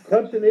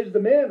 Clemson is the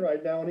man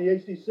right now in the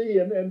ACC,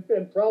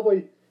 and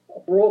probably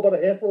for all but a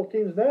handful of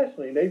teams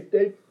nationally. And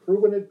they've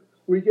proven it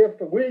week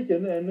after week,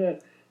 and they're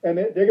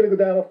going to go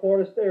down to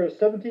Florida State. They're a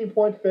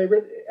 17-point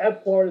favorite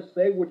at Florida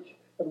State, which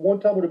at one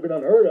time would have been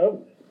unheard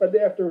of. But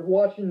after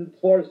watching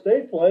Florida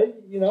State play,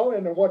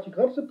 and watching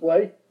Clemson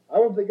play, I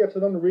don't think that's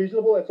an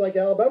unreasonable. It's like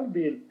Alabama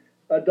being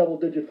a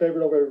double-digit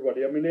favorite over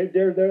everybody.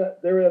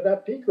 They're at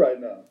that peak right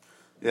now.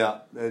 Yeah,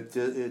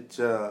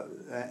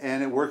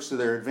 and it works to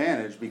their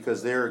advantage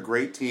because they're a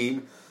great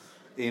team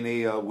in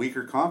a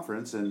weaker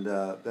conference, and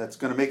that's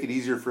going to make it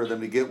easier for them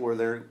to get where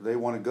they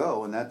want to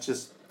go, and that's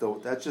just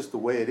the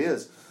way it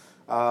is.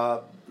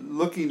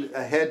 Looking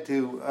ahead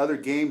to other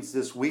games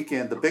this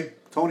weekend, the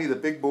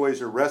big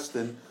boys are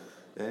resting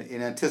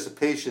in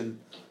anticipation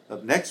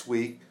of next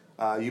week.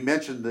 You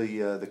mentioned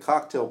the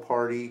cocktail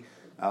party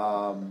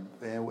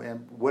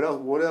And what else?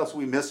 What else are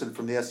we missing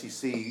from the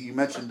SEC? You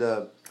mentioned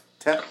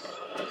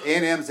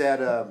A&M's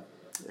at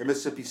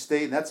Mississippi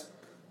State, and that's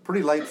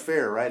pretty light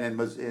fare, right?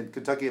 In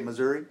Kentucky at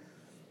Missouri.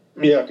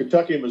 Yeah,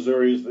 Kentucky and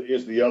Missouri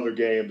is the other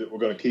game that we're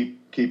going to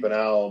keep an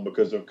eye on,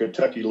 because if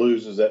Kentucky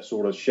loses, that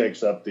sort of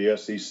shakes up the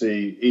SEC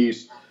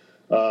East.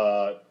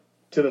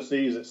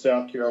 Tennessee's at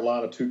South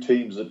Carolina, two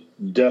teams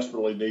that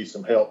desperately need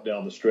some help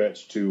down the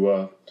stretch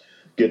to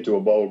get to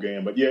a bowl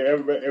game. But yeah,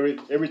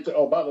 everything.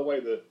 Oh, by the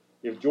way,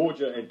 if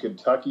Georgia and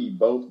Kentucky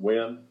both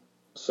win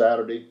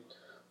Saturday,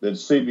 then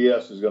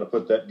CBS is going to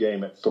put that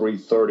game at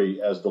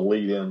 3:30 as the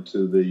lead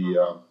into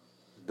the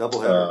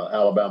doubleheader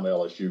Alabama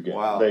LSU game.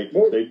 Wow.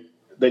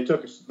 They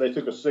took a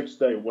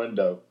 6-day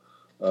window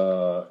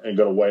and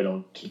going to wait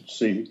on to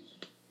see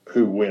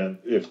who win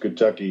if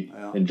Kentucky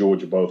and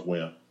Georgia both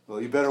win. Well,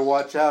 you better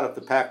watch out if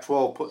the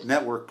Pac-12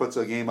 network puts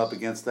a game up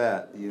against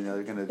that. You know,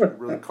 they're going to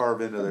really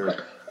carve into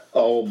their.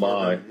 Oh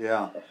my!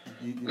 Yeah,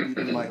 you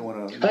might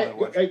want to.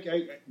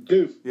 Hey,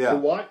 Doof. Yeah.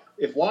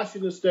 If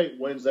Washington State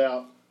wins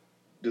out,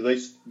 do they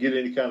get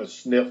any kind of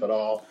sniff at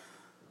all?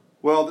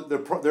 Well,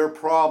 their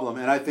problem,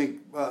 and I think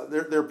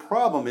their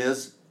problem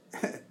is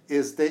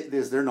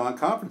their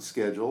non-conference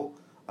schedule.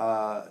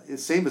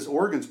 Same as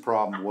Oregon's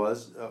problem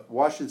was.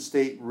 Washington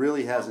State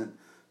really hasn't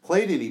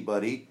played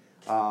anybody.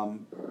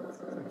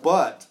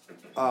 But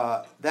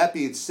that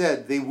being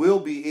said, they will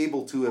be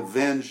able to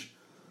avenge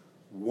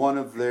one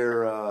of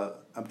their.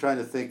 I'm trying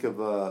to think of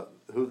one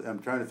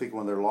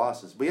of their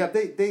losses. But yeah,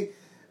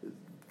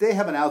 they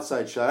have an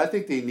outside shot. I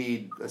think they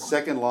need a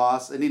second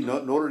loss. They need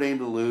Notre Dame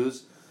to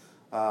lose,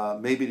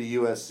 maybe to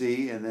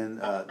USC, and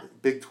then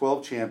Big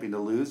 12 champion to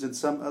lose, and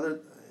some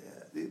other.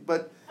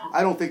 But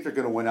I don't think they're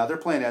going to win out. They're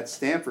playing at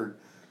Stanford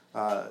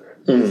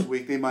this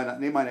week. They might not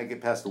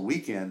get past the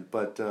weekend,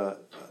 but.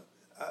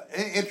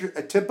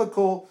 A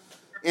typical,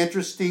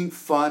 interesting,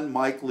 fun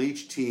Mike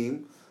Leach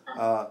team.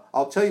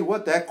 I'll tell you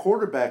what, that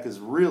quarterback is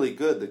really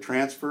good. The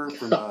transfer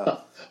from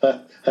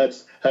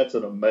that's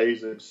an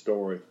amazing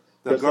story.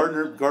 The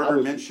Gardner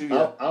Minshew.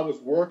 Yeah. I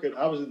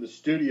was in the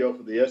studio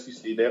for the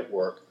SEC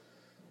Network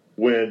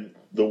when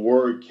the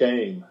word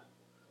came.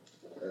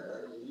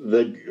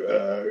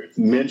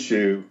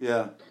 Minshew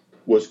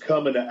was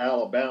coming to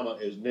Alabama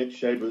as Nick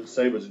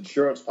Saban's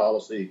insurance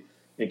policy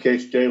in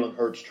case Jalen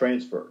Hurts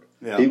transferred.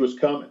 Yeah. He was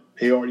coming.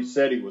 He already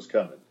said he was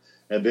coming.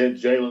 And then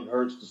Jalen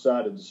Hurts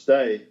decided to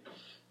stay,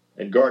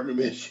 and Gardner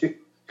Minshew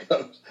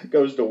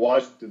goes to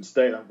Washington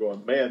State. I'm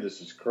going, man,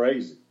 this is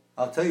crazy.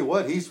 I'll tell you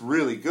what, he's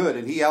really good,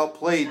 and he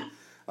outplayed.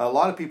 A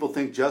lot of people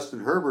think Justin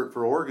Herbert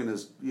for Oregon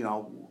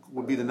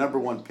would be the number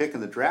one pick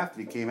in the draft if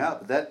he came out,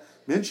 but that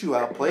Minshew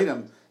outplayed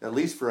him at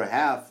least for a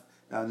half,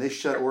 and they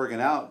shut Oregon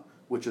out,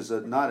 which is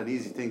not an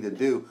easy thing to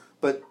do.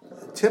 But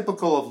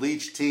typical of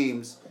Leach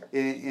teams,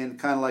 in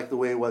kind of like the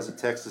way it was at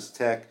Texas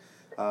Tech.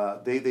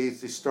 They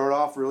start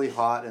off really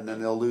hot, and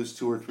then they'll lose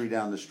 2 or 3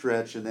 down the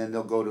stretch, and then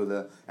they'll go to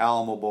the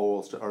Alamo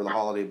Bowl or the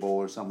Holiday Bowl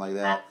or something like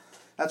that.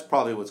 That's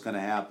probably what's going to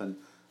happen.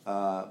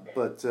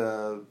 But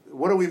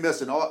what are we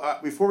missing?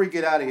 Before we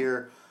get out of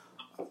here,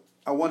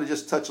 I want to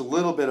just touch a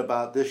little bit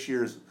about this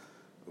year's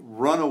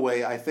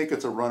runaway. I think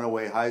it's a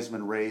runaway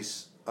Heisman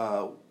race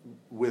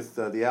with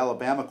the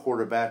Alabama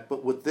quarterback.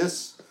 But with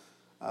this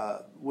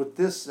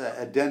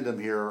addendum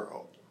here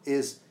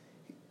is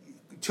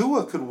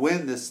Tua could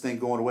win this thing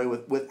going away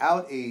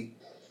without a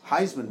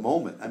Heisman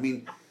moment. I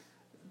mean,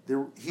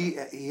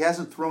 he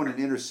hasn't thrown an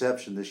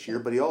interception this year,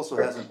 but he also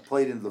hasn't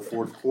played into the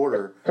fourth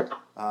quarter.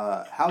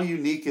 How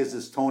unique is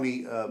this,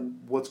 Tony?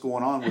 What's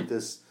going on with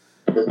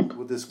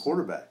this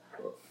quarterback?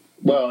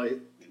 Well,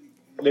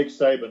 Nick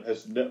Saban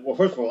has. Well,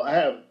 first of all,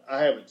 I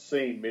haven't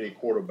seen many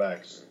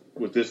quarterbacks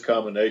with this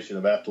combination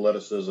of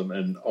athleticism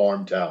and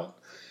arm talent.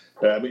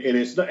 I mean, and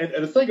it's not.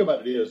 And the thing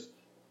about it is,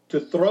 to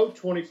throw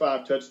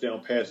 25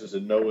 touchdown passes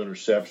and no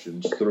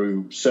interceptions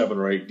through 7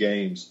 or 8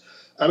 games,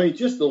 I mean,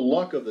 just the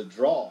luck of the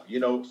draw.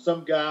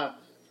 Some guy,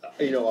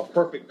 a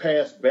perfect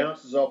pass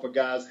bounces off a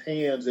guy's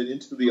hands and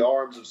into the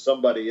arms of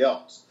somebody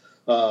else.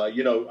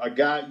 A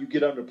guy, you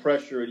get under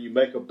pressure and you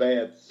make a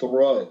bad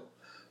throw.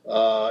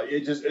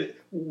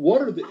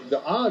 What are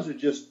the odds are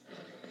just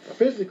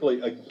physically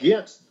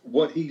against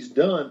what he's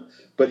done,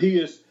 but he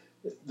is.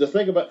 The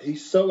thing about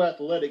he's so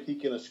athletic, he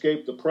can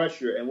escape the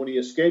pressure, and when he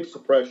escapes the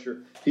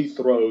pressure, he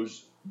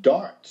throws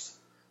darts.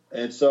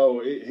 And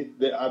so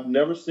I've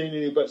never seen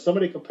anybody.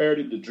 Somebody compared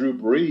him to Drew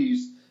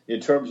Brees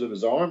in terms of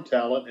his arm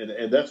talent,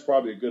 and that's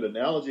probably a good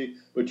analogy.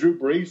 But Drew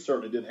Brees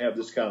certainly didn't have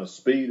this kind of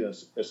speed and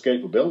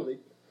escapability.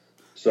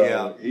 So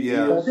Has he played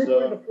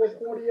in the fourth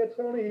quarter yet,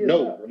 Tony?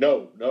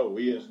 No.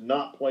 He has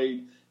not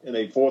played in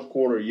a fourth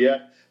quarter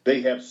yet.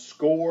 They have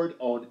scored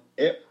on.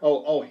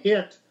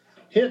 Hint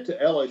to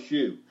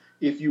LSU.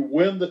 If you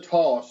win the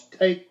toss,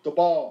 take the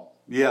ball.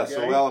 Yeah, okay?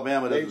 So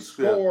Alabama doesn't. They've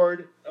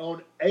scored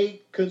on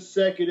 8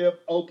 consecutive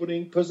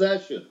opening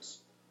possessions.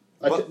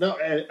 And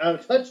a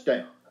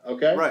touchdown.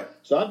 Okay, right.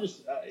 So I'm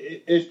just,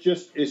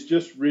 it's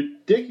just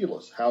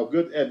ridiculous how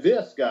good. And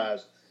this,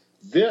 guys,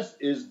 this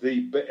is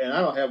and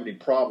I don't have any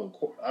problem.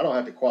 I don't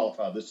have to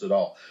qualify this at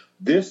all.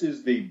 This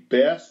is the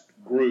best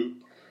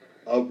group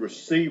of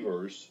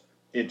receivers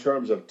in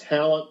terms of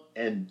talent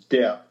and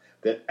depth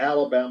that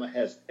Alabama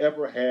has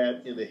ever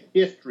had in the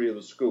history of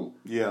the school.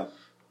 Yeah.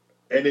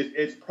 And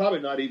it's probably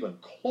not even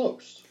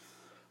close.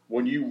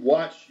 When you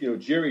watch,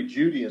 Jerry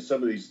Jeudy and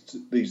some of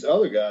these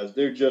other guys,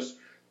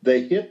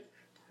 they hit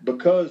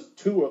because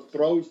Tua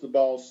throws the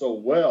ball so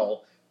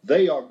well.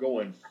 They are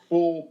going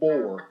full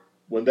bore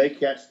when they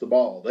catch the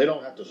ball. They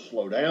don't have to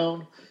slow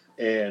down.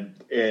 And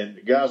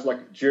guys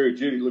like Jerry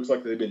Jeudy looks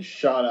like they've been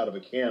shot out of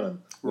a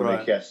cannon when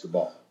they catch the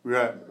ball.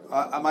 Right.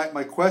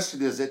 My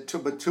question is that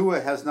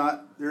Tua has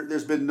not.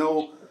 There's been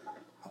no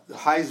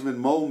Heisman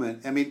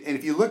moment. I mean, and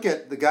if you look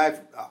at the guy,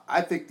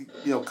 I think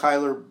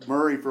Kyler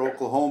Murray for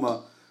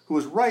Oklahoma, who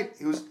was right.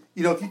 He was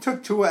if you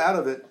took Tua out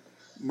of it,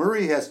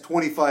 Murray has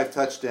 25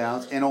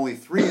 touchdowns and only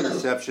 3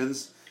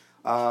 interceptions,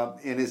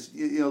 and is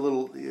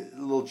little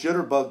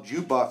jitterbug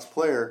jukebox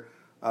player.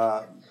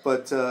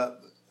 But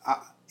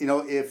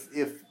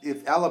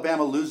if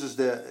Alabama loses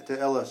to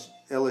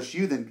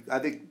LSU, then I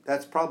think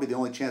that's probably the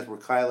only chance where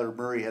Kyler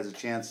Murray has a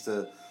chance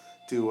to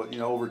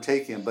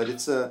overtake him. But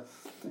it's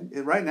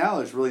right now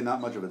there's really not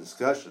much of a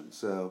discussion.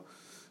 So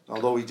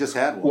although we just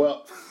had one.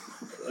 Well,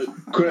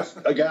 Chris,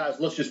 guys,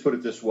 let's just put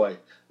it this way: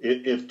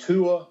 if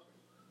Tua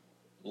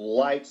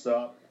lights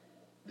up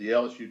the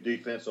LSU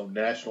defense on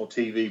national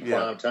TV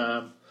prime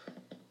time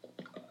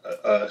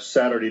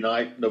Saturday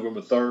night,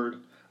 November 3rd,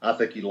 I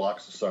think he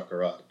locks the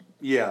sucker up.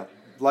 Yeah,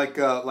 like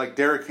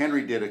Derrick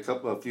Henry did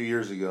a few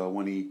years ago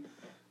when he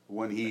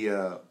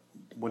outshined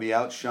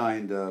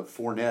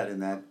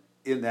Fournette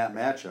in that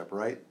matchup,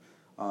 right?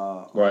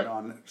 Right.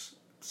 On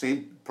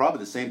probably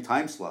the same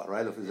time slot,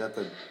 right? If it's at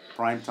the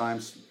prime time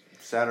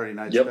Saturday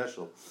night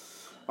special.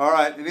 All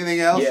right. Anything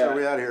else? Yeah. Or are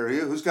we out here?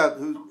 Who's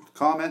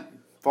comment?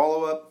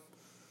 Follow up?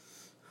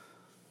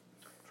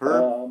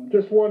 Herb?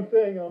 Just one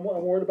thing. I'm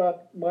worried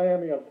about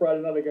Miami on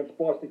Friday night against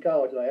Boston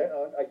College.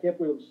 I can't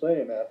believe I'm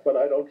saying that, but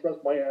I don't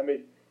trust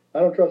Miami. I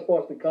don't trust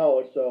Boston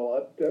College.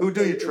 So who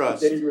do you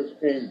trust? It's a dangerous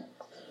game.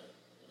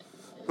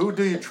 Who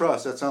do you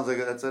trust? That sounds like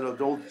that's an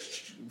old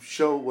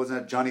show. Wasn't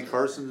that Johnny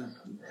Carson?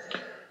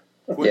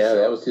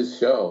 That was his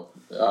show.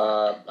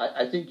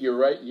 I think you're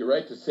right. You're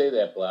right to say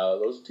that, Blau.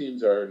 Those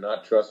teams are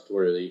not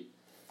trustworthy.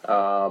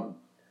 The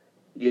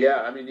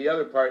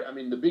other part.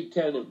 The Big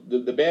Ten.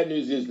 The bad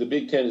news is the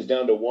Big Ten is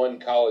down to one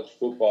college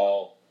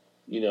football,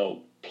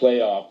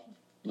 playoff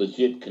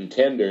legit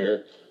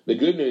contender. The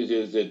good news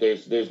is that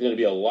there's going to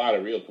be a lot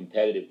of real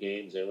competitive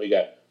games, and we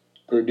got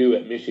Purdue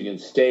at Michigan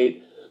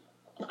State,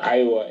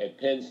 Iowa at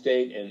Penn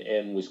State,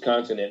 and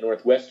Wisconsin at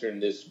Northwestern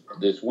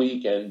this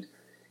week. And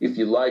if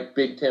you like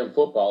Big Ten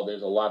football,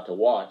 there's a lot to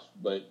watch,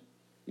 but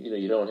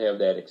you don't have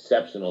that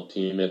exceptional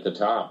team at the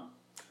top.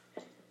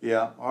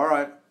 Yeah. All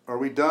right. Are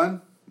we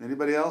done?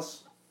 Anybody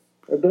else?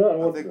 We're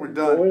done. I think we're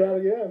done. We'll wait out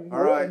again.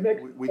 All right.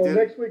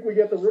 Next week we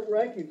get the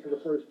rankings for the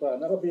first time.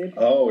 That'll be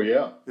interesting. Oh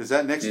yeah. Is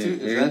that next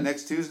Is that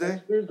next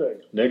Tuesday?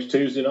 Next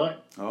Tuesday night.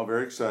 Oh,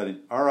 very exciting.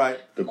 All right.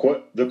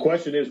 The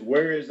question is,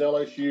 where is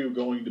LSU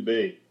going to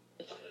be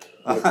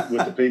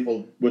with the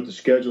people with the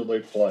schedule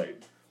they've played?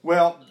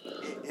 Well,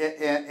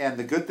 and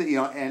the good thing,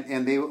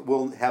 and they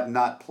will have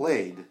not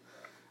played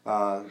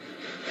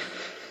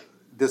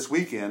this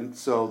weekend,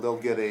 so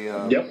they'll get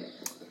a. Yep.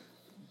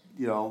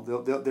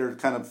 They're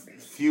kind of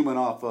fuming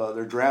off.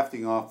 They're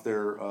drafting off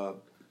their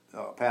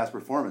past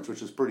performance,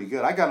 which is pretty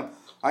good. I got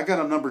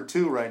them number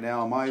 2 right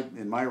now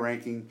in my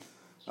ranking.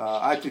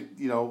 I think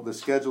the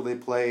schedule they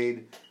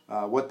played,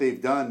 what they've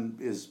done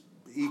is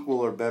equal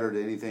or better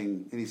to any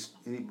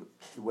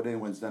what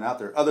anyone's done out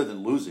there, other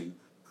than losing.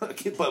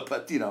 but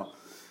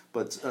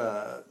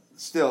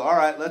still, all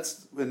right.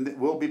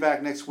 We'll be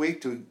back next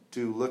week to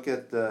look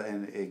at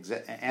and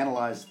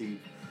analyze the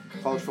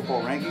college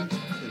football rankings.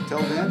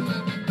 Until then,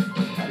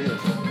 adios.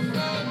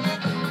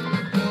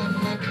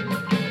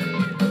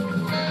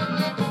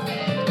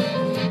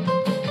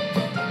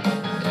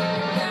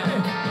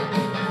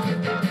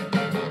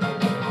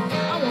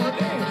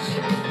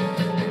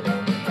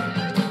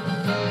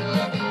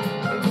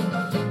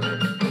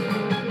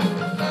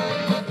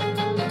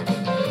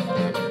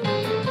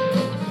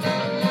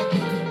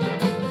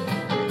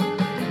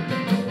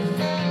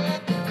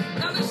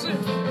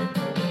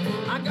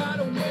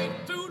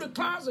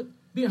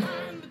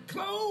 Behind the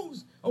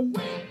clothes,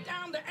 away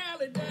down the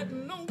alley that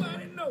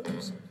nobody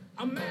knows.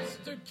 A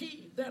master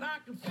key that I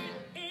can fit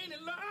any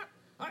lock.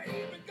 I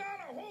even got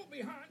a hole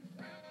behind.